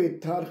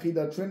დააფოლოვეთ არხი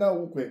და ჩვენა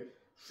უკვე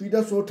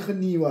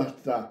 704 ვართ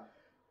და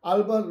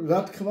ალბათ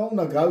რა თქმა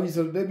უნდა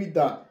გავიზრდებით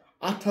და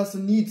 1000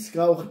 ნიც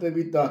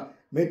გავხდებით და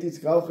მეტიც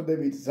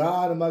გავხდებით,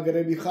 ძალიან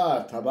მაგრები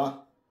ხართ, აბა.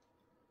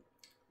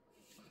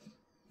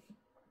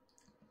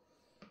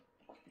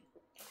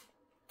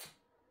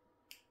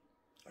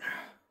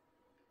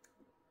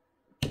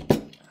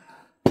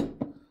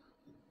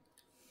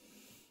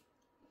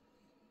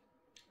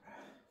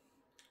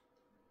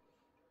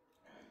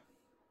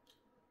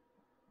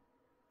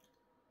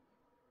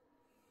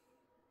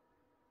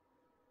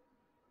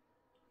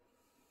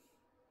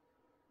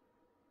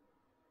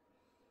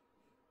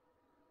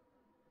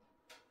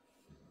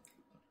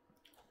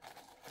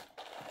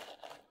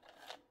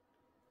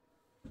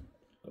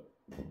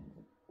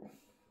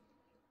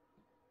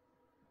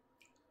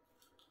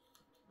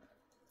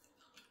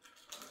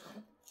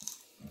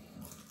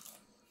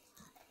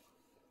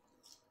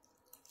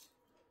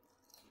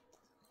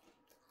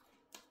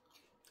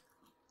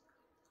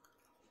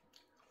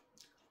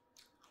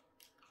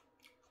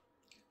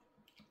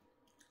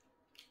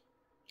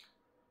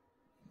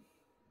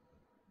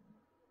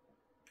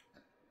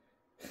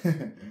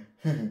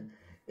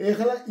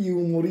 ეხლა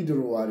იუმორი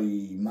დრო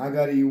არის,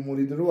 მაგარი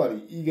იუმორი დრო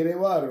არის, იგრე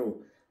ვარ, რომ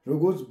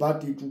როგორც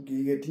ბათი ჭუკი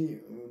ეგეთი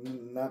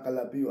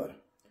ნაყლაპი ვარ.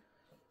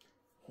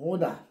 ხო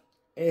და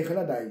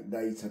ეხლა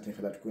დაიცათ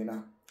ეხლა თქვენა.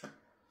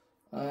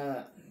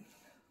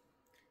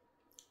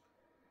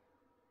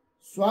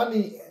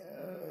 სვანი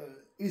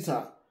ისა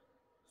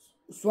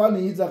სვანი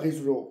იძახის,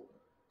 რომ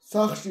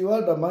სახში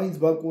ვარ და მაინც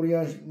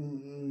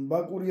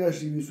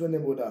ბაკურიაში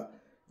ვისვენებოდა.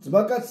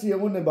 ძმაკაცი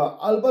ეღონება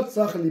ალბათ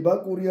სახლი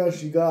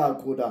ბაკურიანში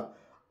გააქო და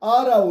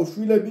არაო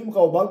შვილები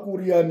მყავ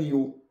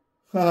ბაკურიანიო.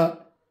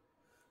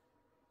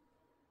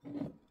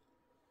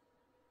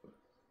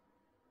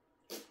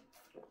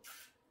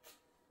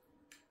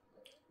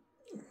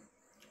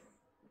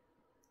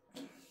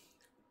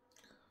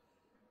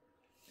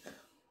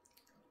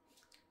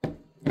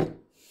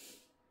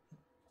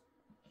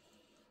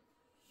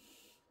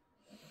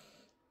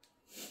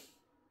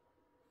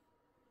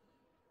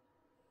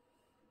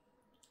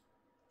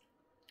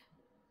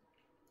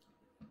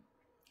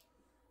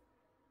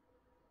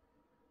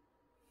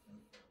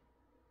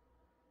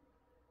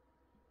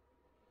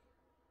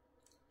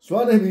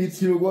 სვანები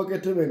იცი რო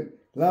გვაკეთებენ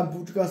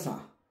ლამპუჩკასა.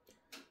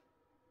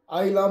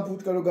 აი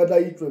ლამპუჩკა რო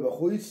გადაიწვება,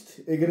 ხო იცით,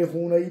 ეგრე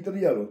ხო უნდა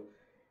იტრიალო.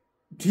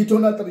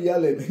 თვითონ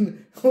ატრიალებენ,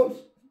 ხო?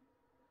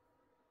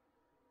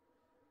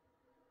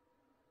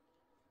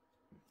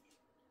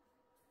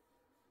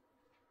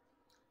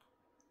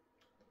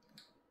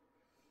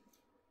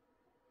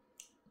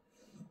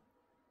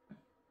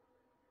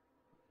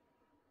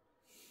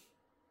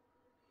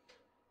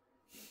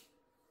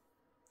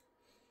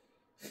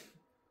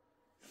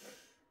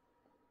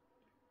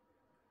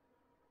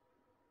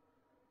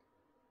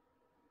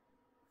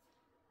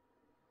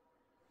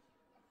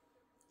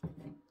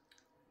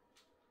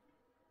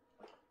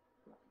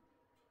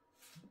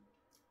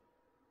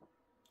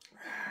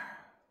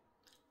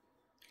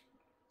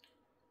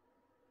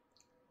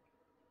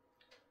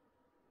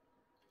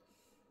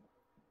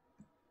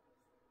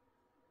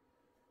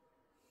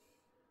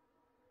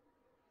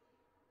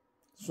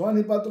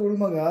 სვანი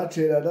პატრულმა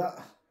გააჩერა და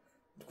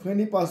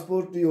თქვენი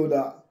პასპორტიო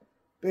და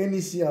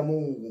პენისია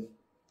მოუღო.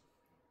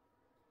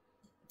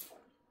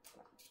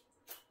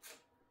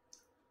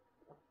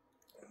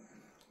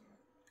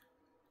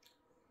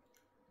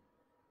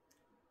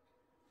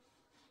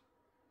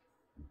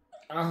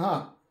 აჰა.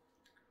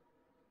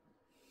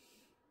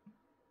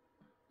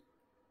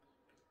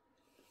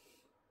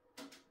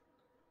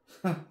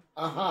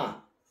 აჰა.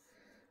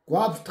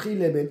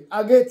 გვაფრთხილებენ,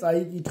 აგე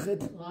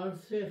წაიკითხეთ.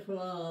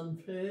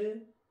 არსეხლანთე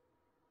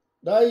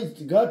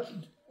დაიცი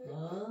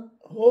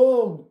ხო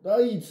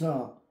დაიცა.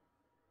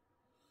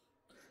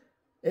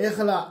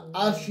 ეხლა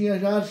არ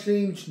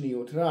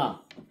შეიმჩნიოთ რა.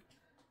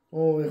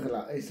 ო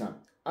ეხლა ესა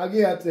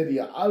აგე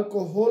აწერია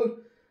alcohol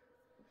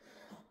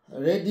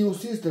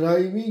reduces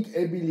driving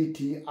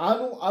ability.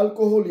 ანუ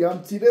ალკოჰოლი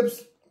ამცირებს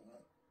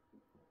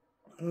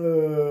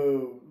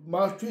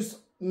მართვის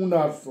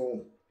უნარსო.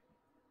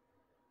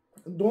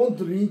 Don't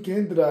drink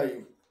and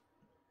drive.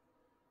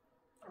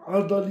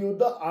 არ დალიო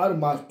და არ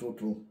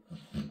მართოთო.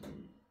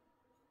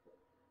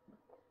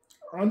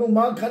 ანუ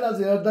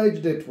მანქანაზე არ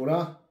დაიჯდეთო რა.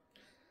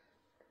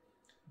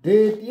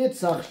 დეტიეთ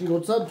სახში,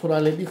 როცა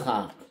თვრალები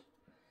ხარ.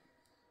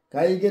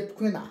 გაიგეთ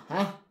თქვენა,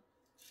 ჰა?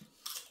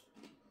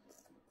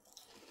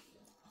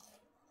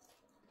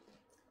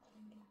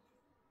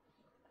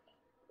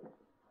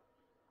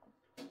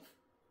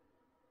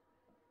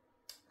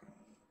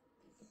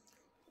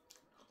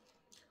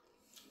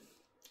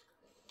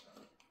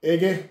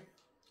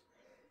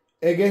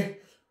 ეგე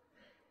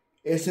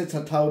ესეც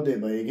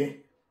თავდება ეგე.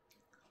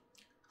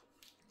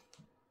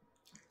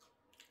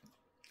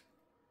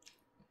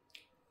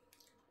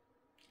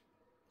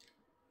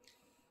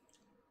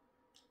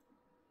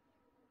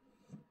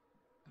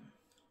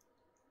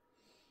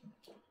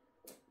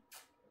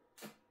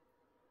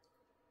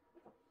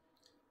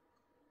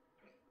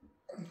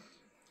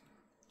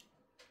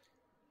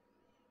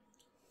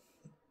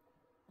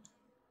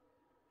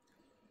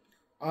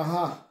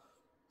 Aha.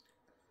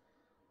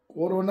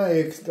 Corona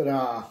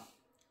extra.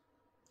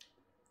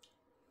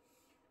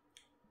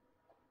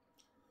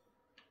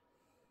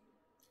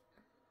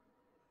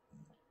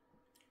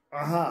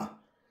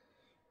 Aha.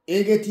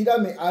 ეგეთი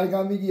რამე არ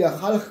გამიგია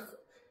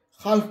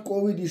ხალხ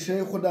კოვიდი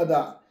შეხვდა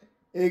და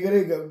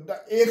ეგრე და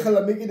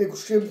ეხლა მე კიდე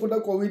შეხვდა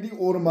კოვიდი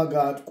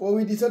ორმაგად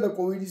კოვიდისა და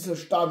კოვიდის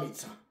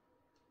შტამიცა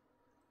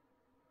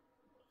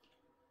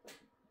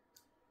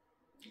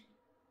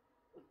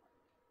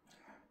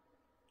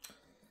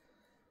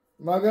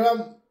მაგრამ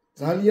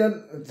ძალიან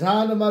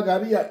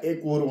მაგარია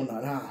კორონა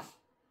რა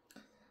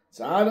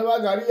ძალიან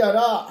მაგარია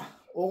რა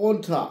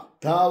ოღონდ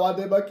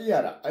დაავადება კი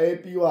არა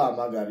ეპივა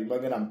მაგარი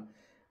მაგრამ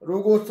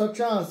როგორცაც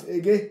ჩანს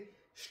ეგე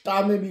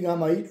შტამები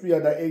გამაიწვია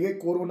და ეგე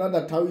კორონა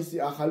და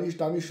თავისი ახალი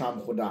შტამი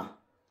შამხდა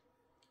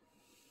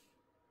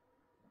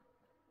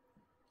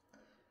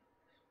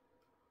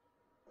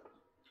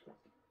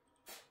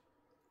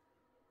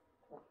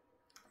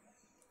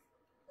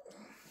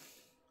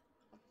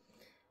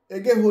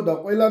ეგე ხოდა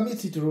ყველა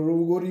მიცით რომ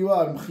როგორი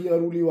ვარ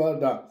მხიარული ვარ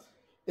და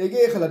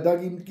ეგე ეხლა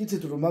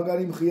დაგიმკიცეთ რომ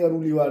მაგარი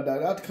მხიარული ვარ და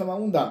რა თქმა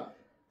უნდა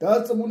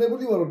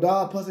დაწმუნებული ვარ რომ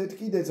დააფასეთ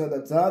კიდეცა და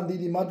ძალიან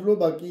დიდი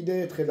მადლობა კიდე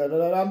ერთხელ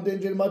და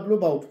რამდენჯერ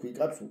მადლობა ვთქვი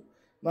კაცო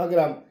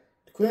მაგრამ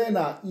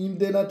თქვენა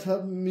იმდენად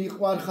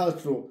მიყვარხართ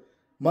რომ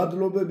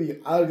მადლობები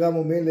არ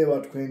გამომელევა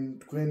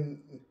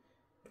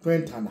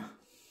თქვენთანა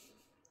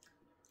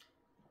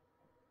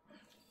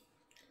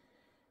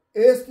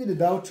ეს კიდე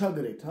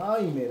დავჩაგრეთ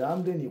აიმე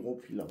რამდენი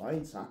ყოფილა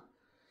მაინცა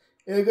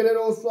ეგრე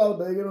რომ ვსვავ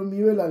და ეგრე რომ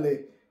მიველალე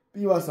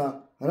პივასა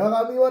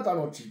რაღა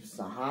მივატანო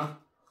ჩიფსა ჰა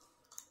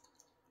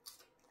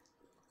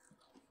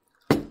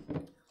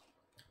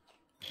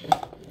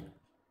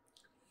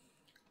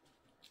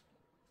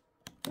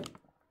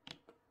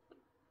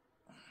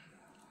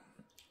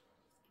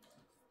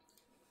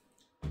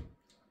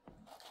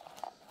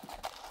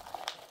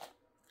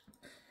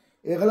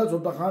ეხლა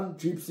ცოტა ხან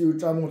ჩიფსი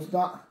ვჭამოთ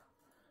და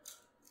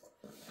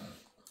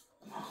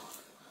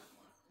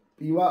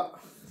პივა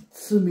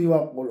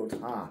მივაყოლოთ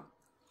ჰა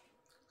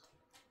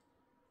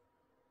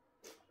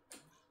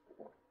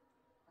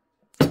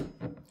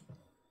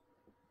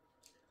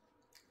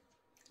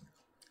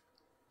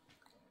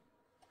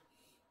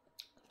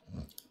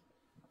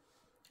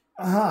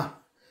აჰა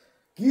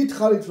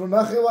გითხარით რომ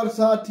 9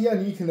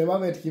 საათიანი იქნება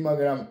მეთქი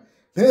მაგრამ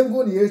მე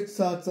მგონი 1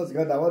 საათსაც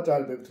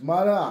გადავაჭარბებთ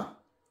მაგრამ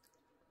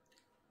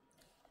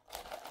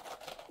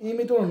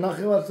იმიტომ რომ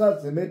 9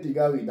 საათზე მეტი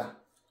გავიდა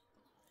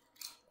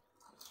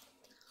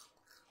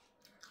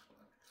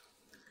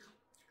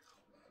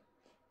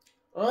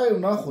აი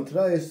ვნახოთ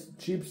რა ეს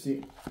ჩიფსი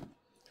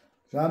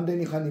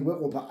რამდენი ხანი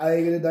გვეყოფა აი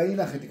ეგრე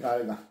დაინახეთ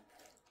კარგა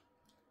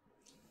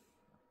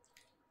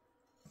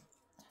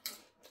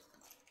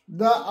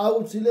და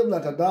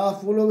აუცილებლად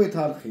დააფოლოვეთ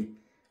არხი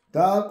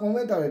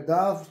დააკომენტარეთ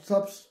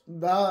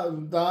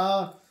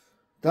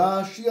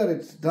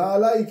დააშიარეთ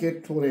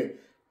დაალაიქეთ თორე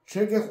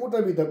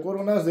შეგეხუტები და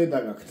კორონას ზედა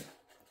გაქვთ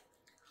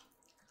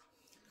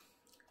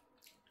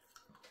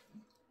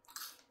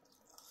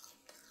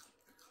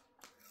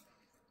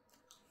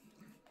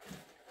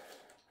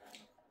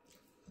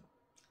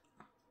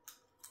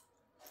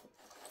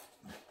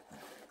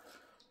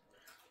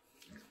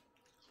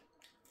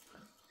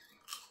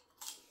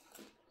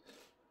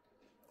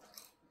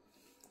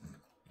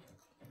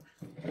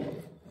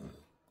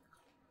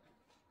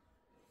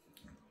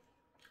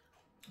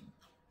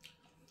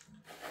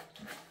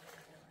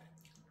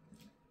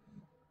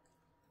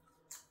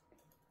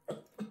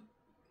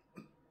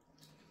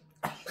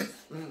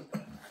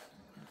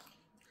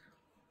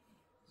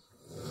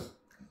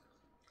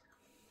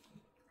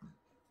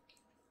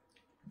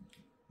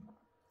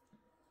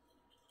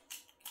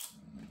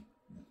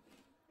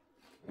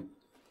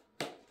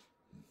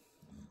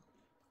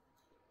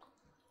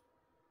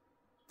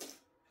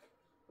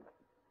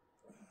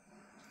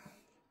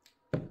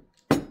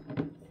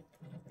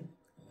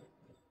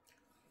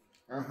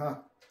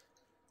აჰა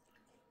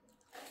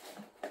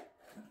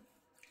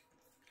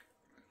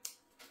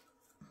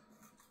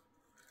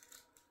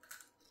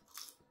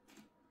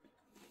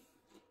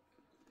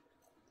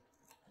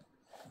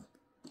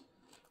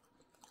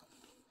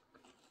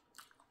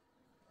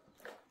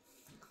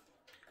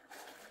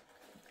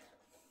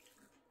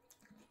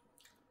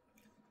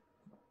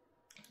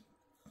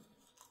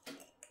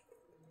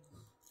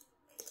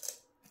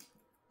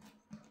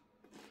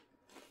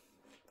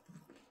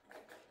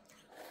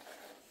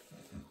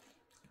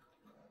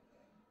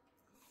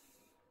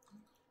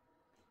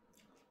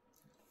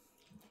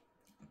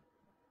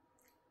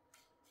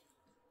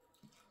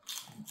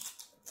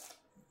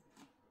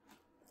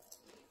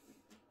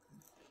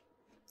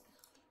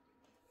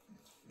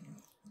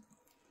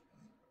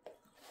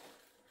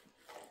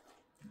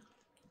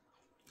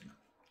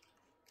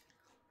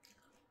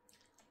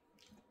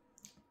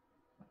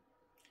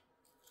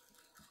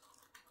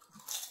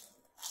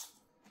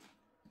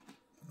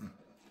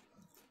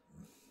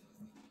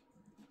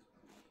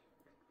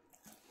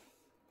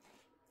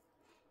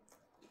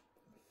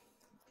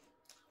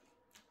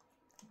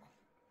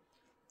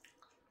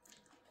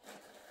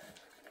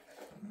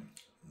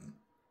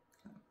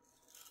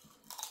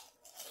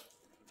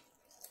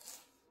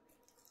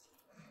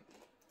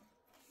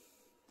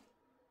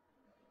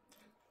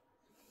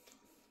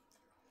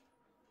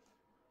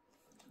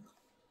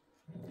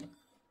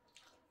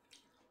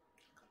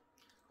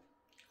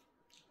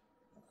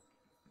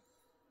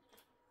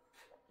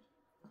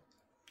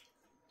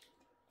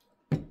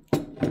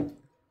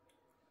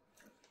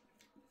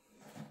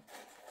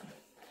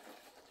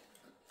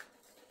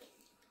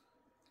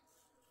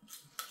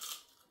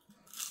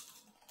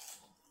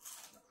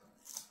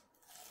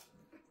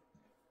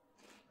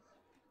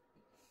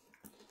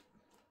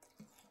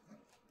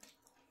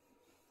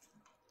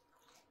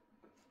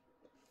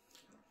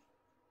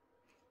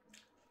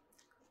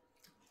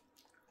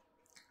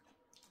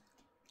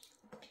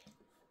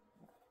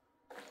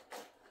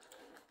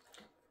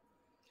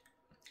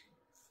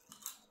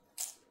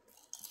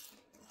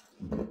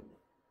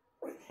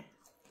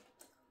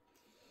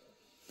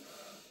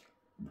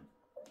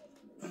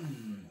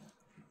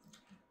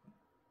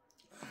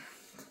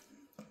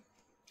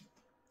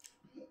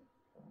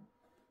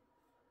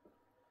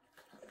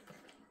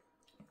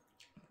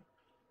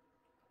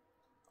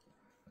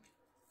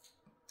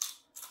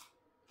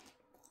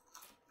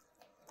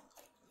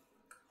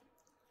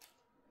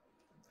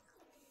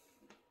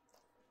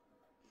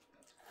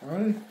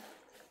აი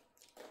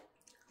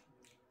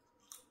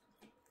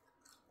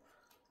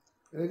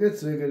ეგეც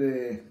ეგრე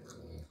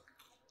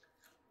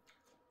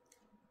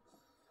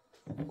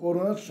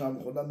კორონაც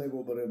სამხოდა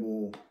მეგობრებო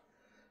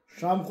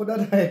სამხოდა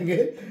და ეგე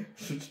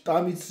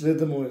შტამიც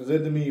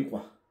ზედმი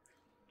იყო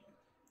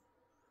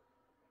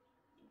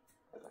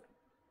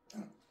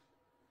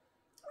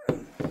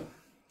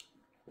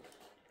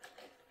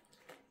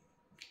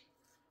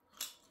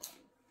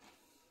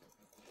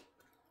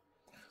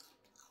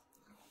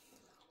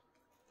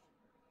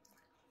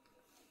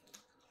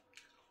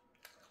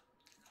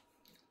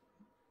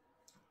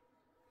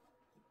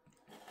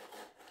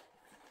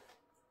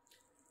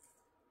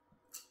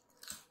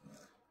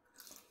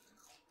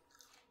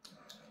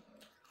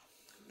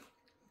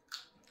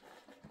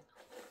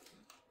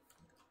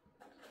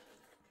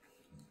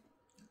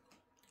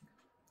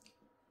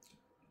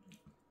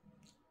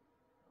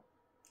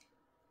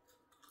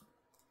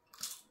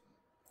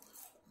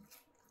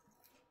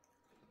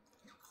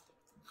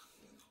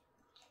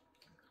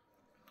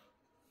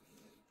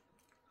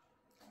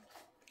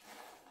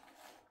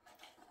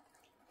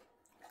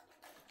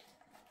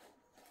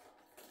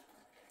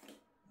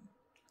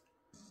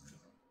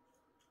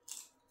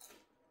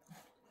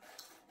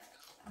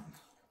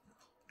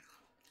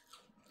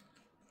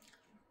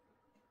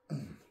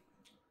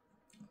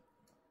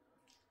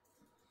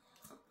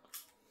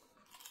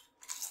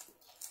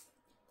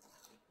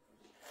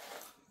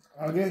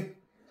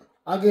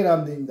აგე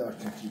რამდენი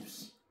დარჩა ჩიპს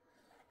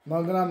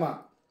მაგრამ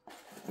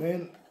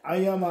თქვენ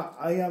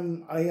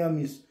აი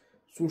ამის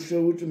სულ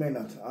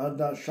შეუჭმენათ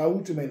და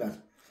შაუჭმენათ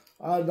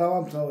არ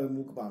დავამთავრე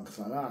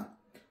მუკბანგსა რა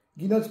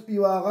გინდაც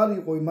პივა აღარ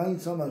იყო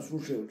მაინც ამას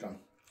სულ შევჭამ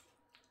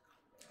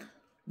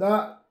და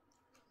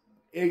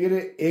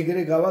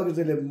ეგრე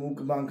გავაგრძელებ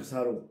მუკბანგსა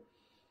რომ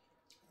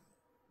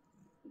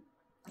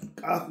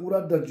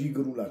კახურად და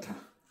ჯიგრულათა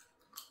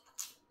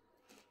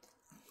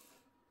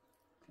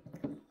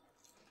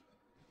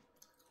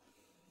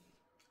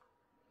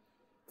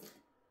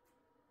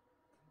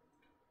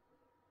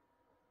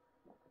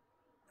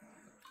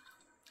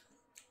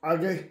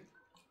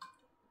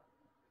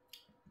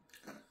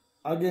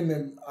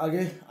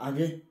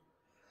აგე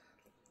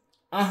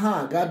აჰა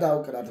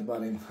გადავკრათ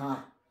ბარემ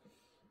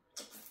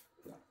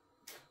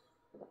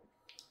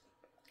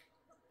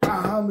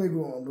აჰა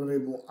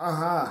მეგობრებო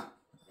აჰა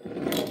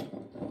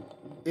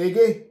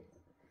ეგე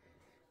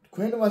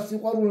თქვენმა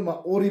სიყვარულმა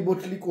ორი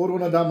ბოთლი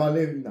კორონა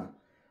დამალევინა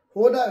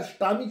ხო და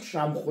შტამით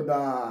სამხდა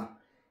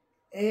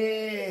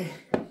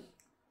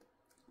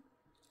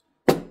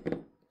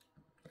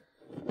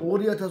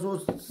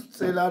 2020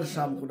 წელი არ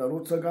სამხდა,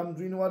 როცა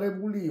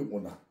გამძვინვარებული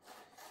იყო და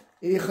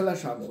ეხლა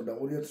სამხდა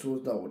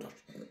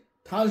 2024-ში.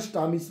 თან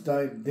შტამის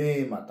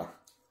დაემატა.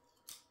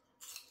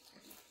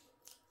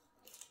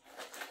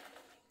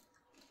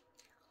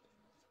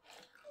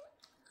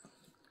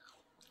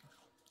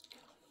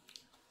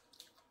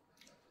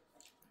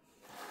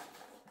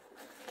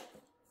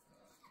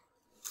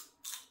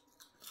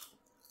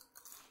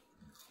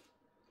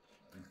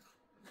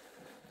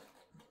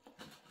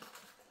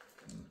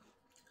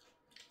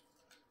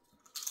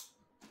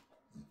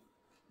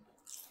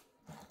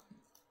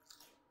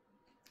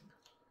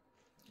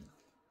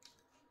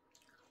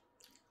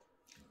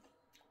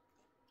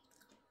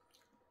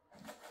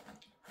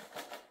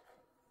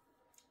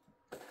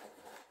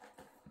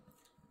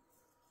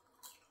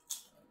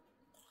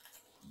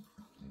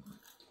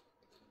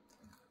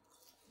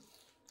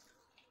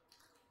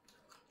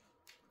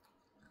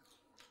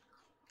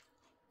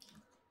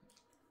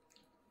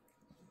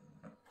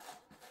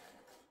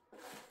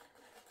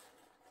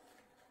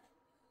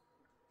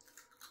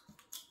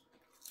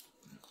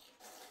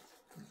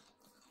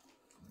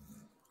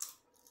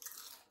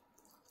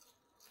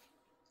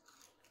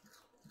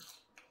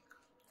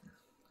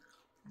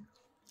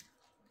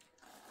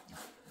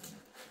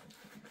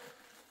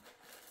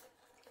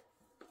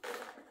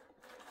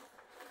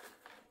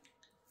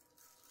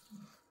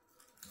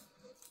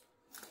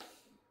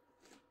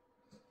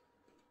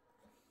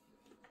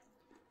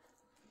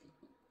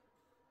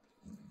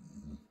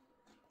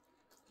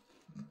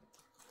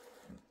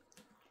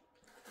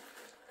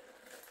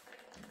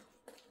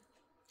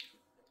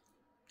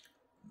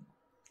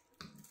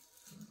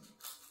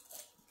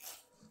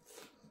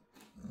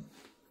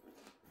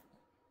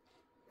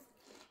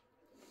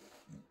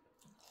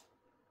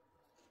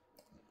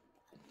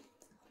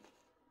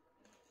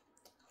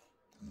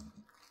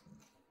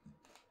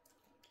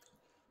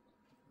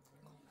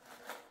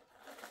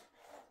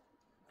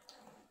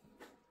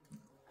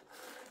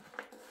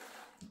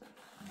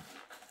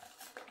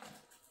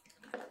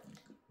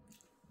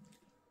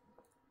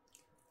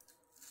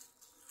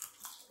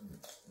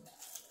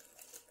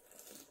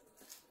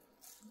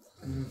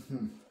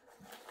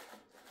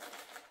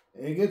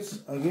 ეგეც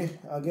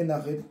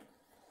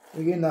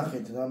აგე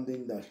ნახეთ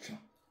რამდენი დარჩა.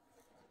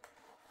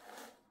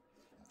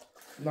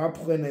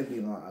 ნაფხენები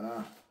რა.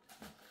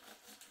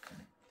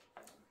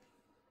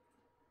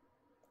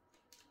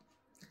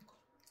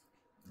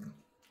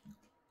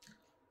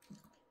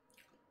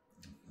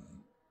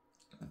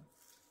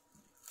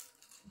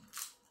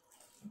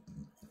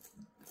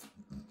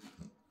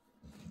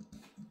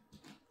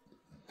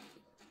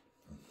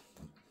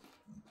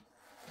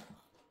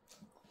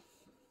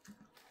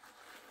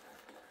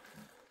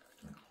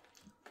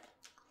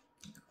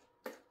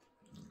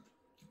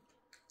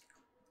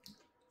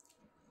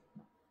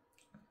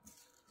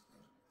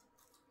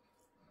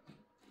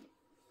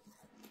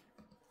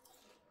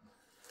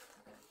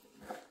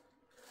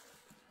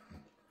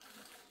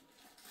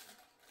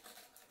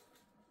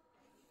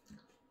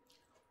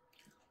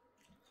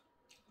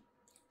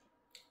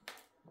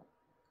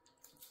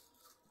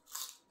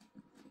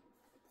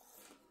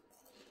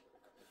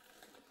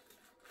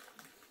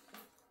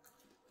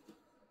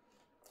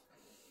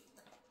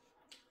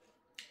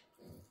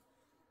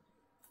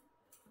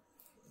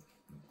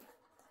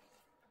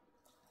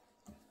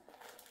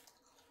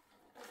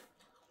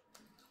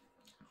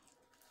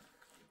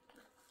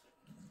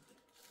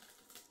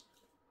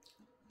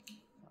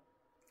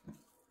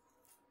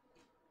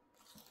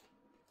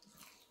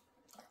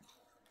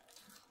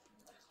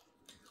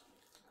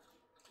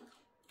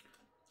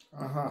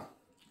 აჰა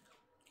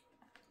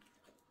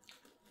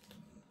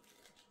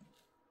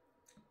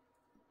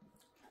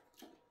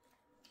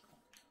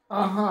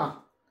აჰა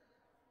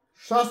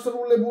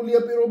სასწავლებულია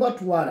პირობა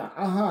თუ არა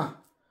აჰა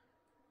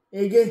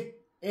ეგე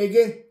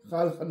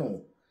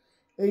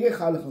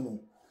ხალხნო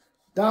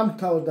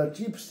დამთავრდა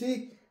ჩიფსი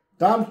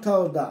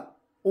დამთავრდა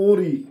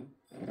 2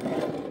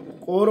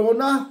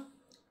 კორონა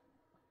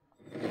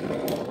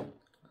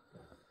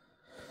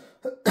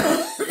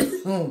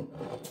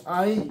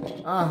აი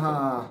აჰა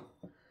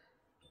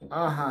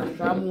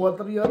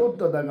შემოატრიალოთ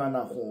და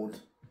დაგანახოთ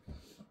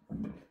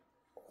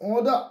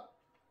ოდა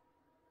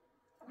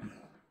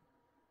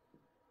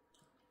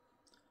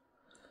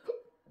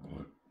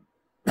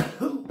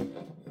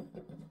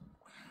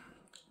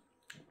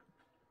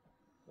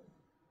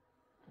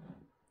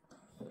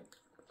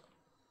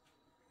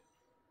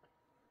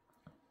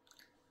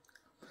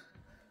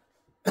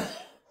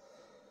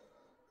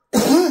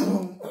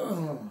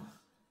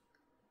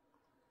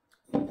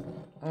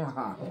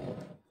აჰა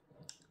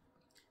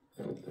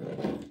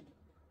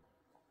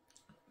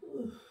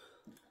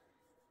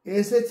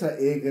ესეც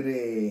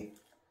ეგრე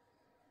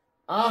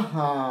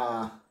აჰა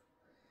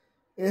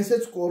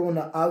ესეც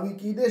კორონა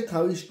ავიკიდეს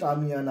თავის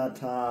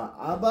შტამიანათა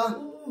აბა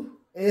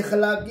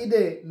ეხლა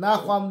კიდე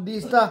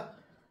ნახვამდის და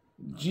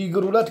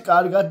ჯიგრულად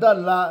კარგად და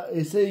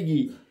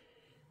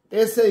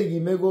ესე იგი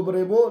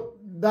მეგობრებო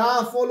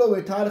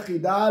დააფოლოვეთ არხი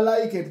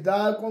დაალაიქეთ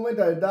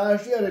დააკომენტარეთ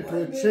დააშიარეთ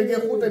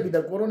შეგეხუტები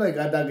და კორონაი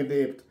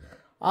გადაგდებთ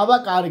აბა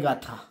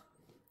კარგათა